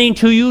happening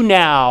to you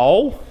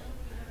now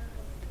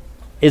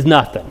is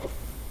nothing.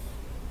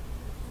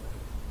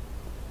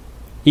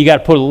 You got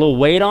to put a little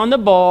weight on the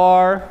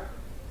bar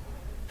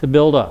to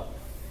build up.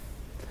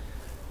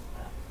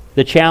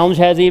 The challenge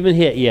hasn't even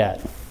hit yet.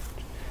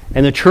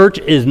 And the church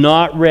is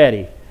not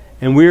ready.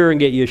 And we're going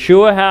to get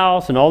Yeshua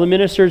House and all the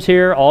ministers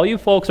here, all you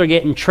folks are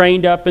getting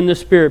trained up in the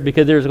Spirit,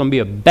 because there's going to be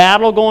a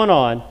battle going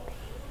on,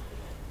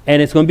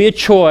 and it's going to be a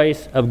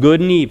choice of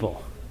good and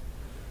evil.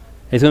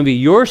 It's going to be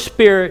your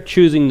spirit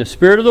choosing the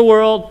spirit of the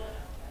world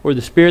or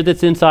the spirit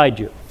that's inside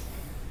you.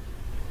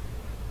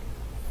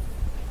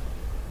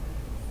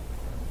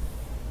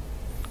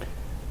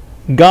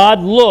 God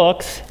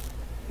looks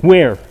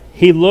where?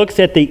 He looks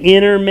at the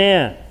inner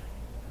man.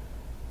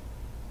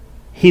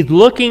 He's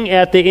looking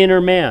at the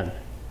inner man.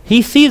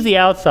 He sees the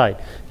outside.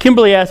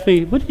 Kimberly asked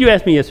me, what did you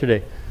ask me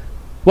yesterday?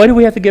 Why do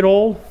we have to get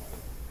old?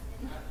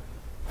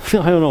 I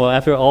don't know,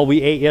 after all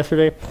we ate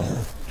yesterday.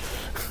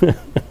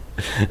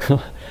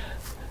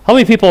 How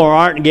many people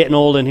aren't getting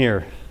old in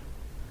here?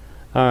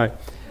 All right.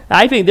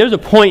 I think there's a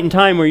point in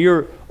time where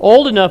you're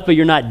old enough, but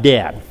you're not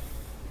dead.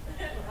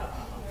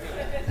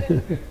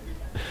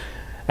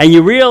 And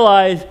you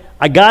realize,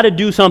 I got to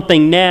do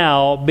something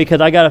now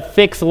because I got to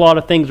fix a lot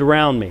of things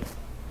around me.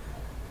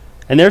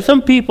 And there's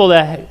some people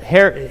that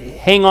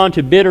hang on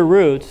to bitter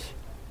roots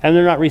and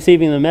they're not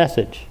receiving the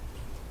message.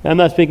 I'm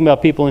not speaking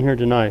about people in here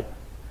tonight.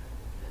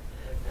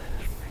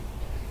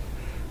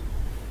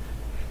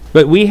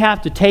 But we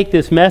have to take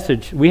this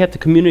message, we have to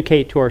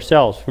communicate to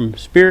ourselves from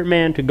spirit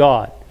man to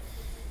God.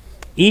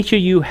 Each of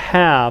you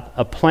have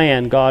a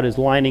plan God is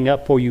lining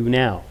up for you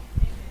now.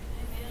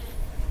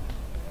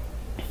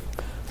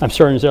 I'm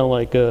starting to sound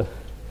like Joel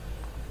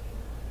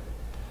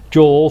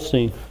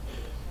Osteen.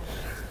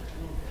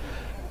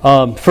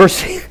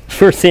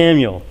 First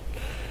Samuel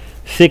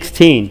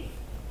 16.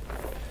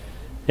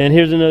 And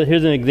here's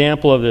an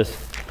example of this.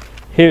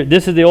 Here,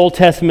 this is the Old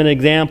Testament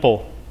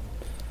example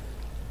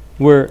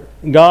where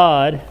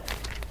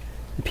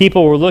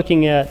people were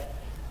looking at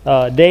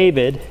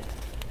David,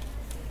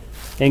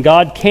 and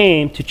God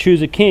came to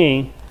choose a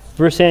king.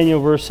 1 Samuel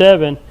verse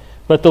 7.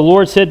 But the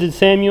Lord said to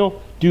Samuel,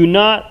 do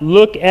not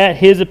look at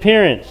his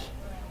appearance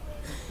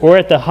or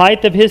at the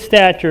height of his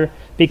stature,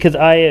 because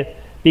I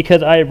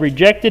have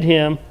rejected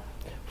him.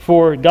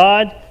 For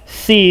God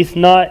sees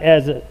not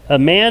as a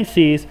man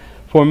sees,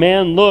 for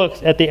man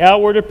looks at the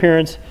outward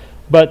appearance,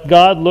 but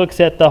God looks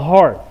at the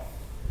heart.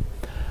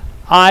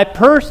 I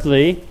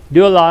personally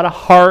do a lot of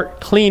heart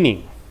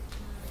cleaning.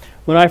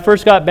 When I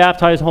first got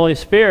baptized in the Holy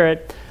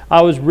Spirit,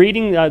 I was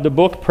reading the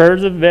book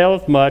Prayers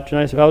Availeth Much,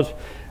 and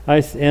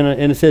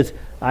it says,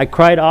 I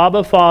cried,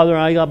 Abba, Father,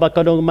 and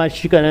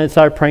I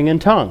started praying in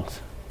tongues.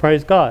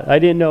 Praise God. I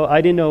didn't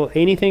know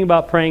anything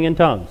about praying in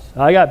tongues.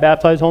 I got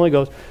baptized in the Holy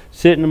Ghost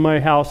sitting in my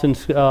house in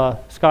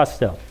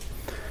Scottsdale.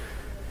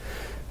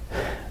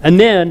 And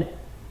then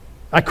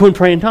I couldn't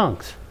pray in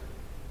tongues.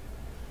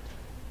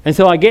 And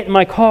so I get in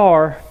my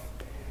car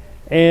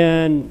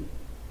and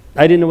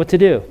I didn't know what to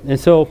do. And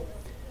so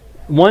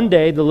one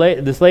day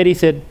this lady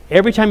said,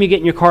 every time you get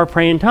in your car,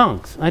 pray in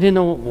tongues. I didn't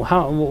know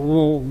how.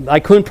 Well, I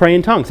couldn't pray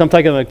in tongues.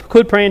 Sometimes I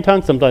could pray in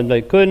tongues, sometimes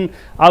I couldn't.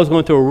 I was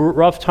going through a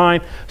rough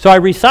time. So I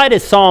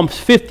recited Psalms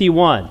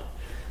 51.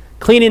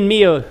 Clean in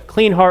me a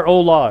clean heart, O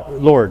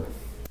Lord.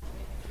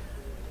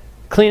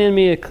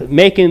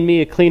 Making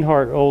me a clean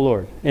heart, O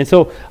Lord. And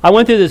so I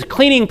went through this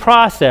cleaning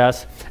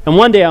process, and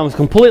one day I was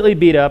completely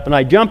beat up, and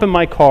I jump in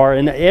my car,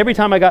 and every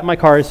time I got in my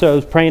car, I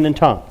was praying in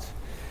tongues.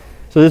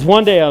 So this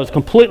one day I was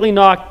completely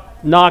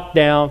knocked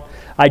down.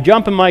 I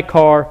jump in my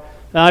car,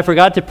 and I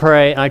forgot to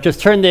pray, and I just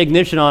turned the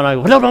ignition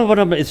on.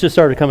 It just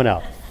started coming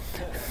out.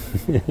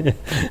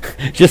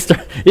 I just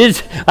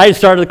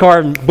started the car,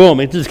 and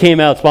boom, it just came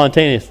out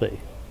spontaneously.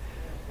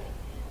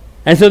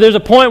 And so there's a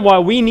point why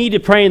we need to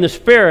pray in the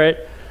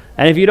Spirit,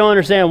 and if you don't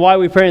understand why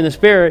we pray in the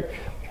Spirit,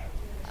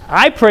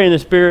 I pray in the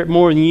Spirit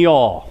more than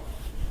y'all.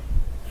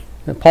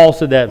 And Paul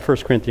said that in 1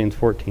 Corinthians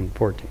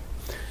 14:14.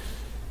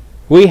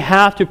 We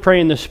have to pray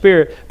in the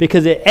Spirit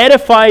because it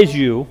edifies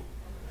you.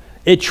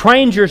 It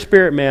trains your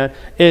spirit man.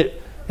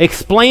 It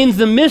explains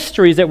the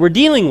mysteries that we're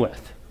dealing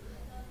with.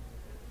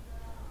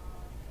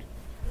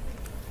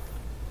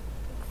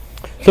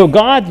 So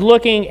God's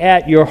looking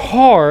at your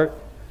heart,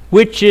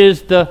 which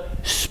is the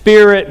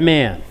spirit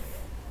man.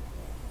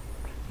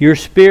 Your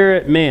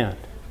spirit man.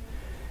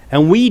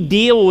 And we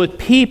deal with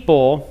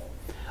people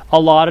a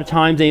lot of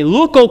times. They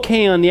look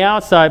okay on the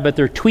outside, but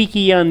they're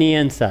tweaky on the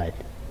inside.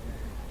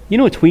 You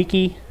know what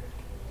tweaky?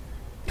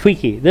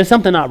 Tweaky. There's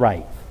something not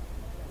right.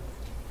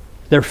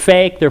 They're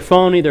fake, they're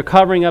phony, they're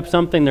covering up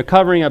something, they're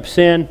covering up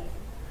sin.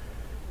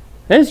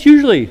 And it's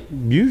usually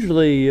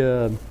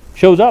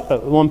shows up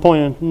at one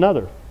point or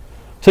another.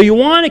 So you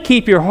want to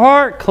keep your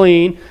heart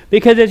clean,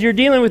 because as you're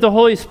dealing with the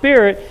Holy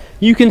Spirit,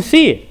 you can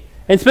see it.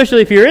 And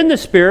especially if you're in the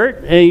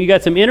Spirit, and you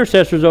got some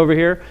intercessors over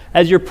here,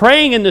 as you're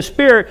praying in the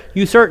Spirit,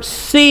 you start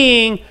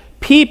seeing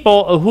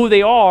people of who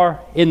they are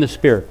in the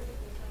Spirit.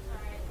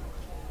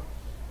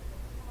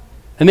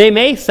 And they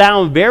may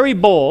sound very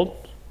bold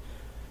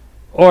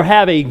or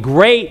have a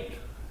great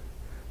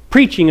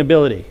preaching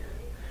ability.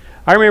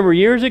 I remember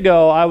years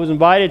ago, I was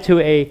invited to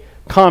a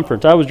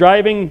conference. I was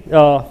driving,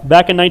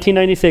 back in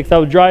 1996, I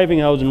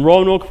was in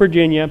Roanoke,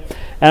 Virginia,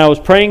 and I was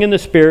praying in the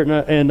Spirit,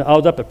 and I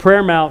was up at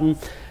Prayer Mountain.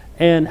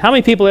 And how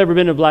many people have ever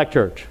been to a black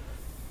church?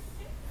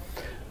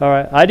 All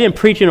right. I didn't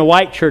preach in a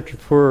white church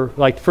for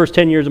like the first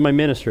 10 years of my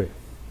ministry.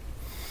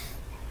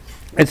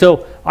 And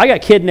so I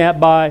got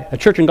kidnapped by a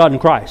Church in God in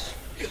Christ.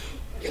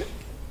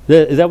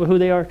 Is that who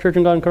they are? Church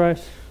in God in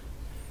Christ?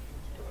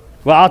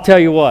 Well, I'll tell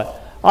you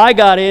what. I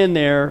got in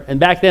there, and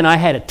back then I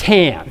had a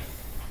tan.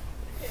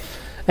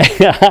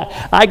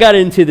 I got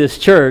into this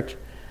church,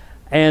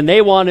 and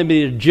they wanted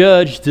me to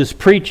judge this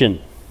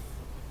preaching.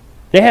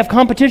 They have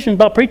competitions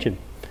about preaching.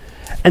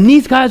 And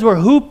these guys were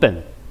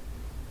hooping.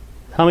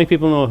 How many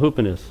people know what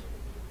hooping is?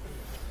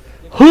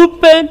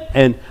 Hooping,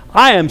 and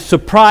I am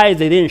surprised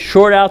they didn't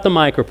short out the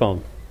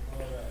microphone.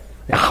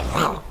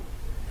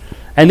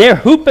 And they're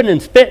hooping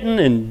and spitting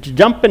and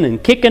jumping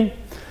and kicking.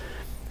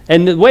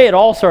 And the way it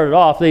all started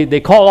off, they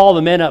called all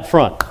the men up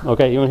front.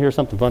 Okay, you want to hear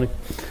something funny?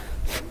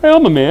 Hey,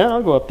 I'm a man.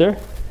 I'll go up there.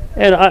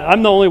 And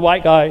I'm the only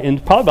white guy in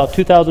probably about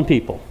 2,000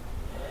 people.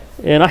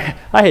 And I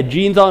had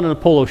jeans on and a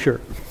polo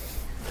shirt.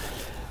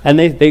 And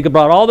they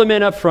brought all the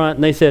men up front,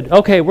 and they said,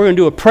 okay, we're going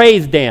to do a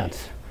praise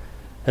dance.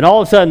 And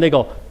all of a sudden, they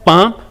go,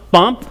 bump,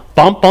 bump,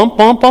 bump, bump,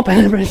 bump, bump.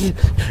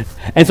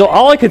 And so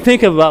all I could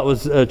think about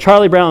was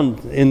Charlie Brown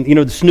in,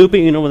 the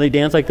Snoopy, when they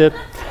dance like that.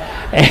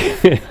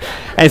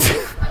 And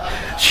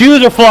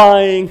shoes are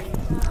flying.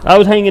 I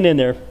was hanging in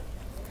there.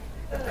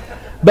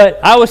 But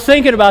I was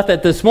thinking about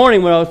that this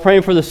morning when I was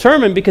praying for the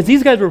sermon, because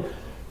these guys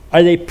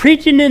are they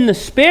preaching in the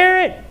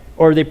Spirit,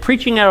 or are they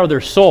preaching out of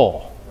their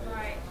soul?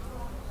 Right.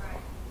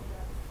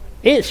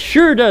 It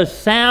sure does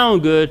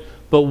sound good,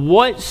 but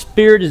what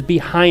spirit is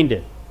behind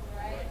it?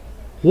 Right.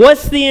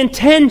 What's the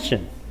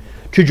intention?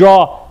 To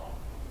draw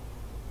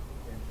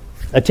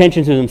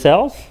attention to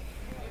themselves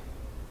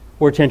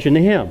or attention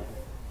to Him?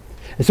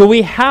 And so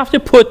we have to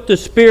put the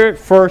Spirit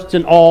first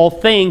in all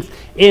things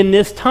in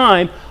this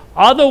time.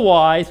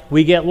 Otherwise,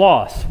 we get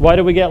lost. Why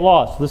do we get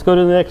lost? Let's go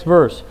to the next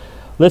verse.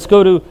 Let's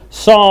go to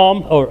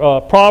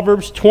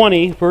Proverbs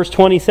 20, verse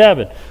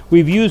 27.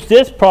 We've used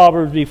this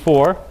proverb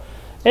before.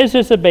 It's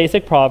just a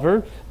basic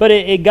proverb, but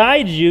it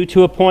guides you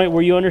to a point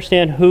where you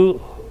understand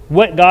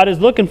what God is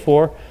looking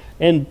for.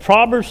 In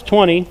Proverbs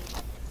 20,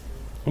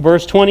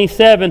 verse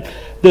 27,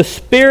 the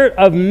spirit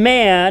of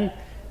man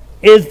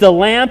is the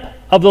lamp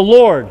of the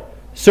Lord,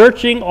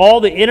 searching all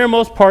the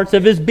innermost parts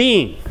of his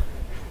being.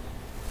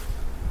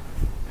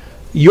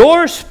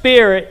 Your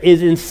spirit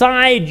is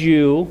inside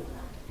you,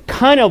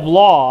 kind of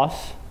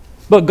lost,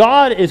 but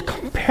God is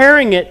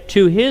comparing it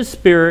to His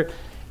Spirit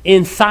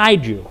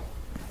inside you.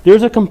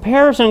 There's a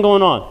comparison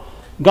going on.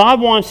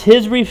 God wants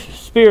His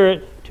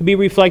Spirit to be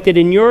reflected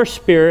in your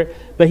spirit,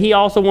 but He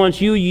also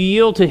wants you to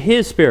yield to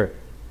His Spirit.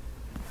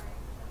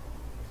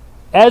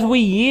 As we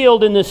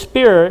yield in the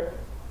Spirit,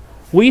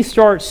 we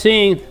start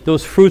seeing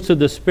those fruits of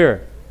the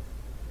Spirit.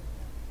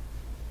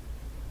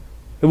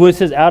 When it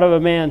says, out of a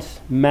man's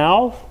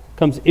mouth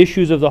comes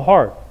issues of the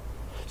heart.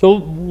 So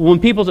when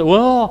people say,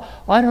 well,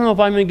 I don't know if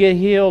I'm going to get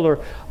healed,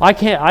 or I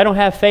don't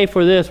have faith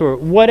for this, or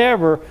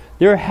whatever,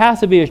 there has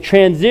to be a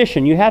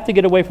transition. You have to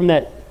get away from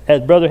that,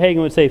 as Brother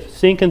Hagin would say,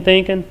 sinking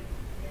thinking.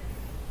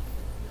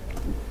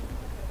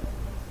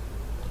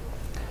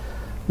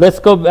 Let's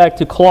go back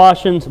to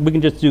Colossians. We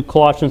can just do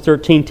Colossians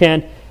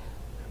 13:10.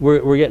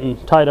 We're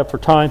getting tied up for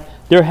time.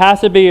 There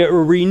has to be a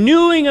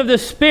renewing of the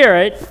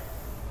Spirit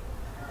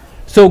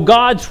so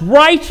God's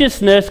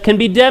righteousness can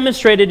be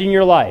demonstrated in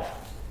your life.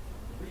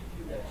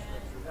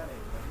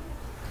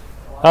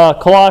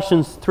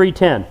 Colossians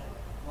 3:10.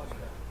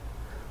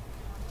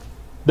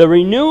 The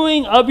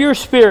renewing of your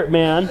spirit,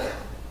 man,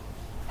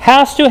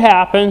 has to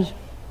happen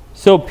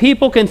so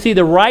people can see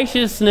the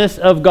righteousness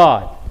of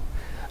God.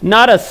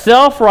 Not a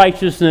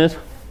self-righteousness,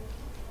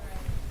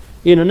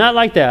 not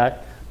like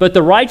that, but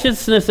the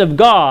righteousness of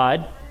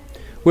God,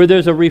 where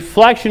there's a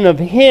reflection of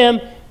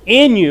Him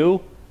in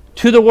you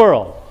to the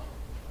world.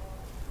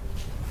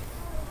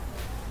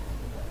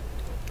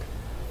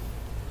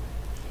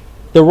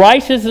 The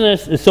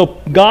righteousness is so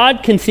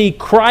God can see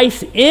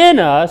Christ in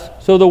us,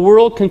 so the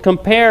world can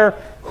compare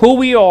who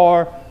we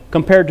are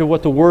compared to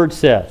what the Word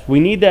says. We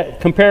need that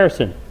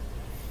comparison.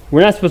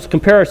 We're not supposed to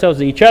compare ourselves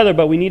to each other,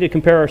 but we need to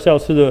compare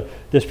ourselves to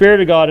the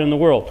Spirit of God in the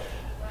world.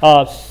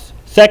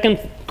 2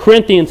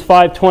 Corinthians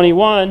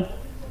 5:21.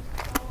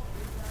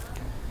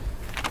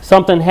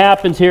 Something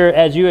happens here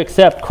as you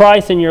accept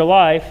Christ in your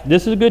life.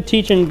 This is good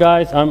teaching,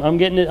 guys. I'm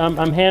getting it.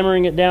 I'm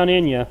hammering it down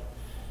in you,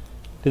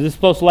 because it's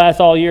supposed to last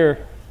all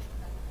year.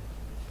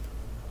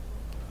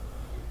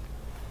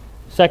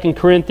 2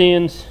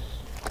 Corinthians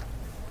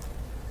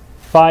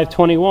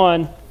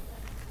 5:21.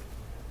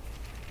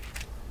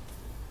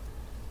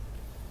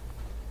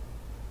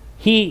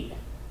 He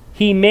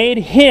made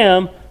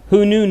Him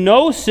who knew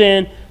no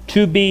sin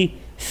to be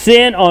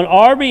sin on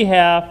our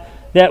behalf,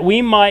 that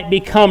we might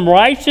become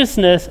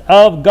righteousness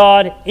of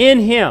God in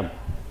Him.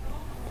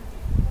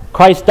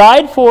 Christ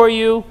died for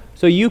you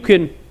so you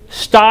can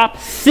stop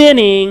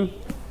sinning.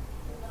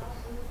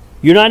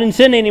 You're not in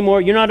sin anymore.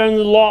 You're not under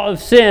the law of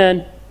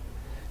sin.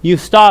 You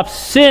stop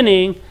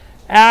sinning,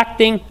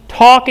 acting,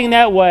 talking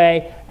that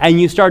way, and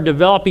you start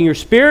developing your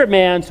spirit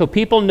man so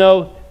people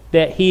know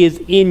that He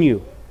is in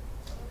you.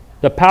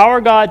 The power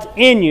of God's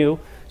in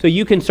you, So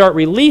you can start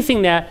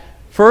releasing that,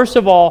 first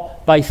of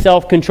all, by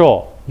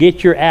self-control.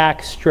 Get your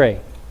act straight.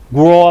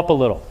 Grow up a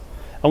little.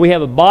 And we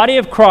have a body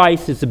of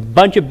Christ. It's a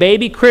bunch of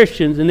baby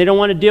Christians, and they don't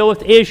want to deal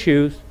with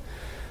issues.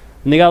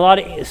 And they got a lot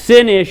of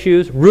sin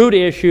issues, root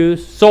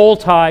issues, soul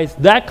ties.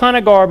 That kind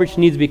of garbage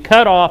needs to be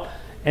cut off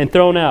and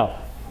thrown out.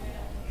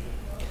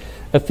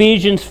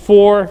 Ephesians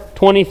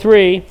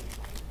 4:23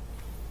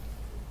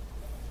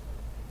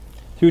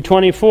 through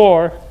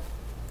 24.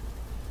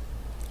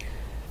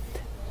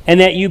 And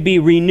that you be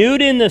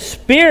renewed in the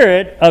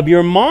spirit of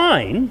your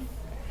mind,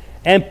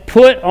 and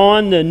put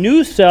on the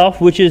new self,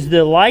 which is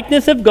the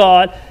likeness of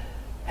God,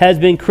 has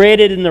been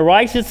created in the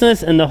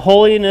righteousness and the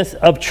holiness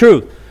of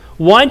truth.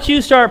 Once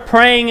you start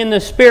praying in the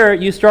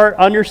Spirit, you start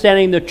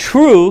understanding the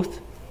truth,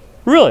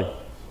 really,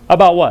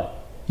 about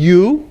what?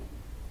 You,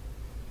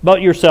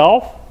 about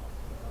yourself,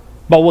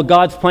 about what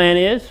God's plan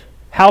is,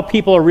 how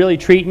people are really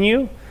treating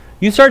you.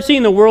 You start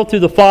seeing the world through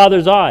the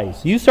Father's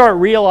eyes. You start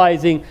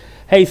realizing,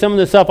 hey, some of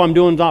the stuff I'm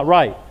doing is not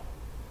right.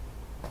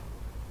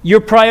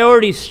 Your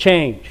priorities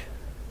change.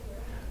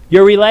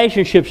 Your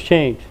relationships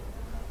change.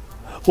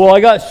 Well, I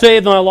got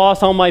saved and I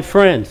lost all my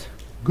friends.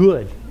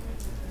 Good.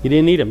 You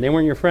didn't need them. They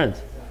weren't your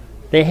friends.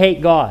 They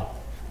hate God.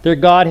 They're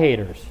God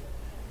haters.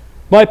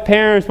 My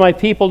parents, my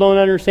people don't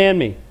understand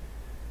me.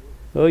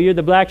 Well, you're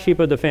the black sheep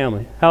of the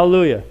family.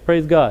 Hallelujah.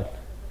 Praise God.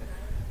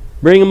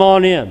 Bring them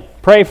on in.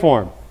 Pray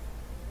for them.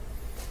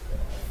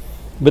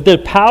 But the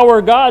power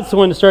of God's the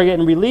one to start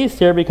getting released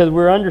here, because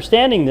we're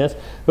understanding this.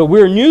 But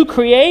we're a new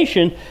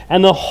creation,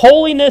 and the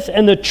holiness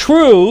and the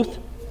truth,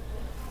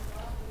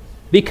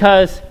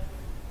 because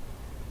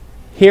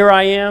here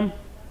I am,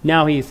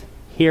 now he's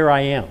here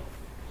I am.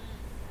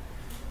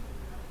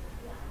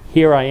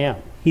 Here I am.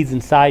 He's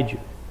inside you.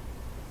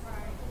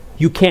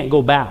 You can't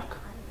go back.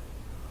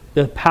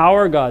 The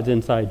power of God's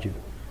inside you.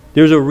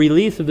 There's a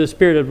release of the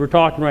Spirit as we're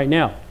talking right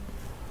now.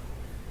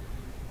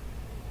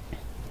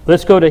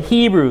 Let's go to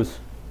Hebrews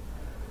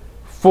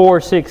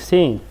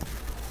 4:16.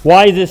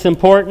 Why is this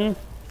important?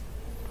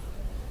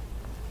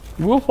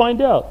 We'll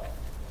find out.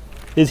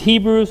 Is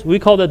Hebrews, we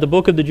call that the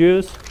book of the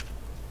Jews?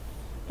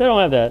 They don't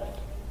have that.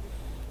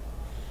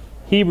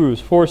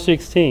 Hebrews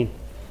 4:16.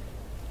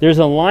 There's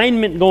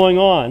alignment going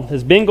on.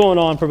 Has been going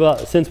on for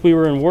about since we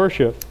were in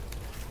worship.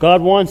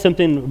 God wants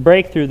something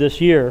breakthrough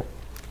this year.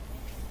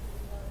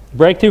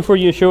 Breakthrough for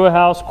Yeshua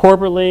House,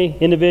 corporately,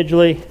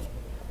 individually.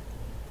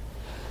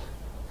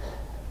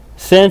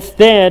 Since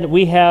then,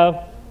 we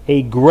have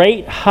a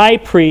great high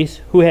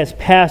priest who has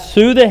passed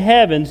through the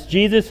heavens,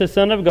 Jesus, the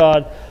Son of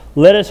God.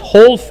 Let us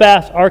hold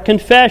fast our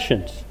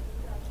confessions.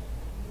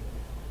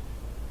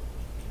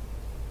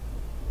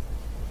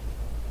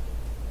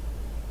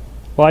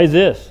 Why is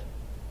this?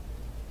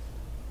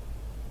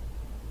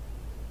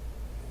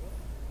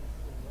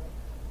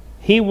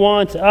 He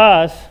wants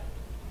us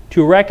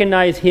to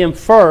recognize Him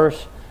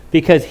first,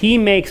 because He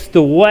makes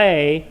the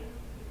way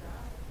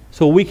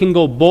so we can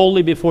go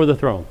boldly before the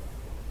throne.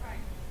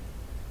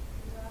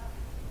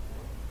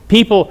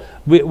 People,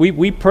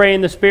 we pray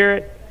in the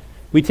Spirit.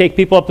 We take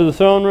people up to the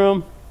throne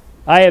room.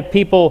 I have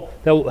people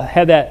that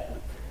have that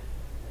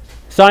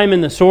Simon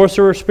the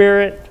sorcerer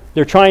spirit.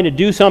 They're trying to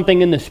do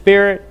something in the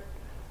Spirit.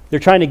 They're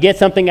trying to get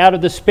something out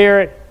of the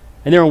Spirit,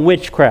 and they're in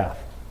witchcraft.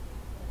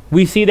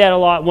 We see that a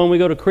lot when we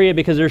go to Korea,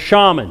 because they're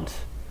shamans.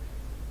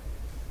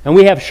 And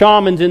we have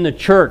shamans in the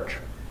church.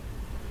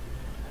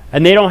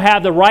 And they don't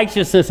have the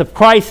righteousness of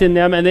Christ in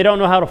them, and they don't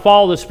know how to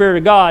follow the Spirit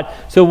of God.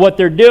 So what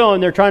they're doing,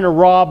 they're trying to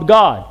rob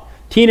God.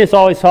 Tinas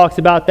always talks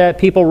about that,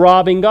 people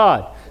robbing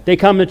God. They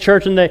come to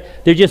church and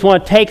they just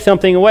want to take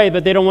something away,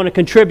 but they don't want to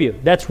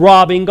contribute. That's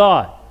robbing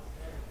God.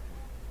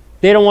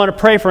 They don't want to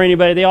pray for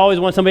anybody. They always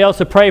want somebody else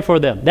to pray for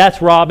them.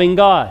 That's robbing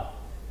God.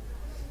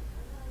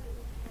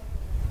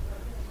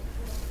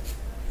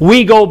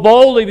 We go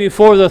boldly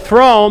before the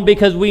throne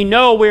because we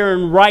know we're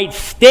in right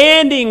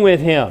standing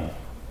with Him.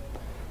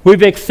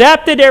 We've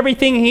accepted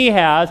everything He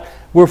has.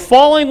 We're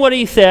following what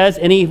He says,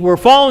 and we're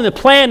following the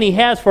plan He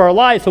has for our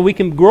lives, so we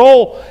can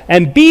grow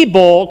and be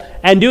bold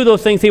and do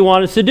those things He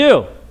wants us to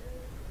do.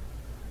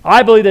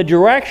 I believe the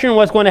direction of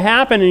what's going to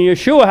happen in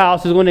Yeshua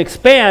House is going to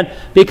expand,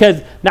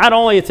 because not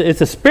only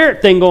it's a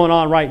spirit thing going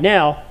on right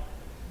now,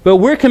 but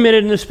we're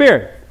committed in the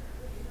Spirit.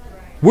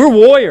 We're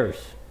warriors.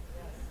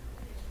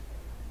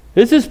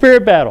 This is a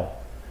spirit battle.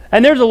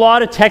 And there's a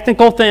lot of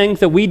technical things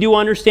that we do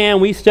understand.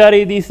 We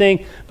study these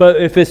things.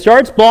 But if it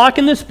starts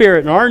blocking the Spirit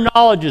and our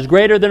knowledge is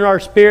greater than our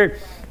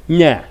spirit,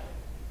 nah.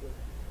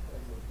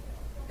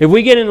 If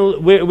we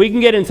can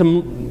get in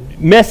some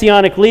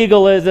messianic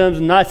legalisms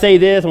and not say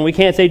this, and we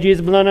can't say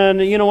Jesus, but no,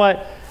 you know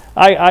what?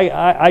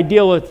 I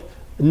deal with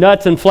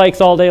nuts and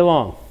flakes all day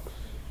long.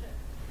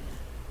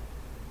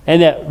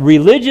 And that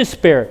religious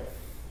spirit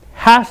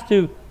has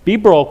to be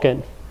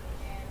broken.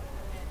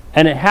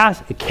 And it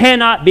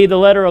cannot be the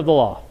letter of the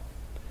law.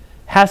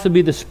 It has to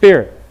be the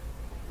Spirit.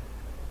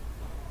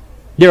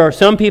 There are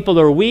some people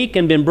that are weak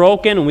and been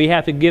broken, and we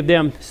have to give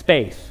them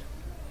space.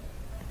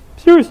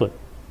 Seriously.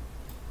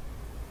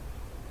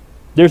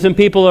 There's some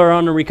people that are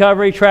on the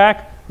recovery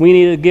track. We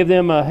need to give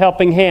them a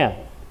helping hand.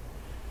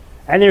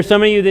 And there's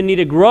some of you that need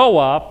to grow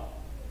up,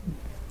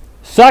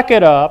 suck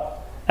it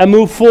up, and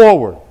move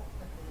forward.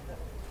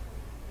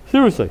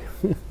 Seriously.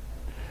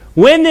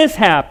 When this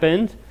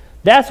happens,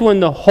 that's when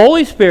the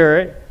Holy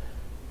Spirit,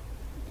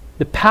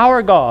 the power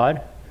of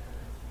God,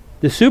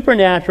 the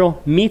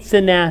supernatural meets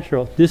the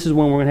natural. This is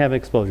when we're going to have an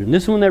explosion.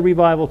 This is when that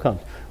revival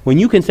comes. When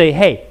you can say,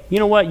 hey, you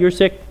know what? You're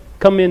sick.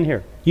 Come in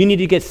here. You need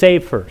to get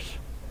saved first.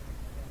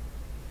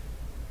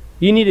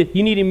 You need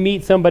to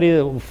meet somebody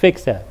that will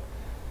fix that.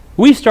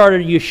 We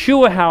started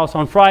Yeshua House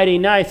on Friday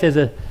nights as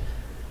a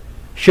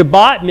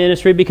Shabbat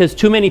ministry because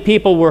too many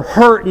people were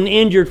hurt and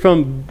injured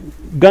from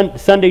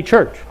Sunday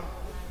church.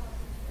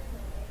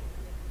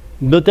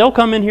 But they'll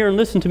come in here and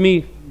listen to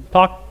me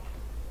talk,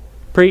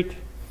 preach,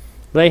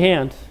 lay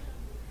hands.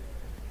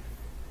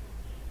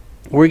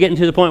 We're getting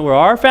to the point where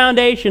our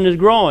foundation is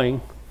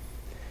growing,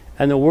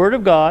 and the Word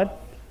of God,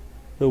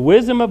 the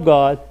wisdom of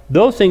God,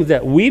 those things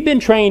that we've been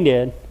trained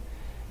in,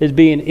 is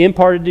being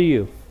imparted to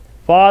you.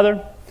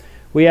 Father,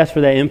 we ask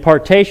for that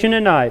impartation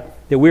tonight,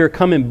 that we are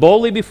coming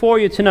boldly before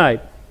you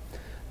tonight,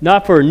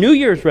 not for a New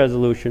Year's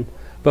resolution,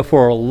 but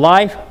for a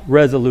life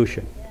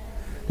resolution.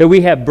 That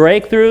we have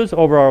breakthroughs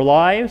over our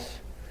lives,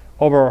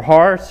 over our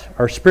hearts,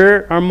 our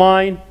spirit, our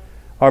mind,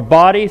 our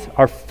bodies,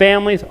 our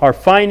families, our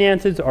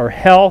finances, our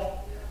health,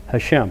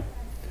 Hashem.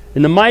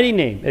 In the mighty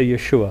name of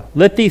Yeshua,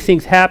 let these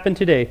things happen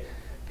today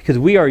because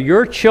we are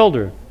your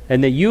children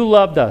and that you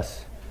loved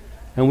us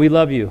and we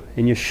love you.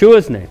 In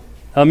Yeshua's name,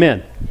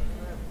 amen.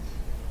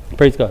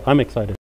 Praise God. I'm excited.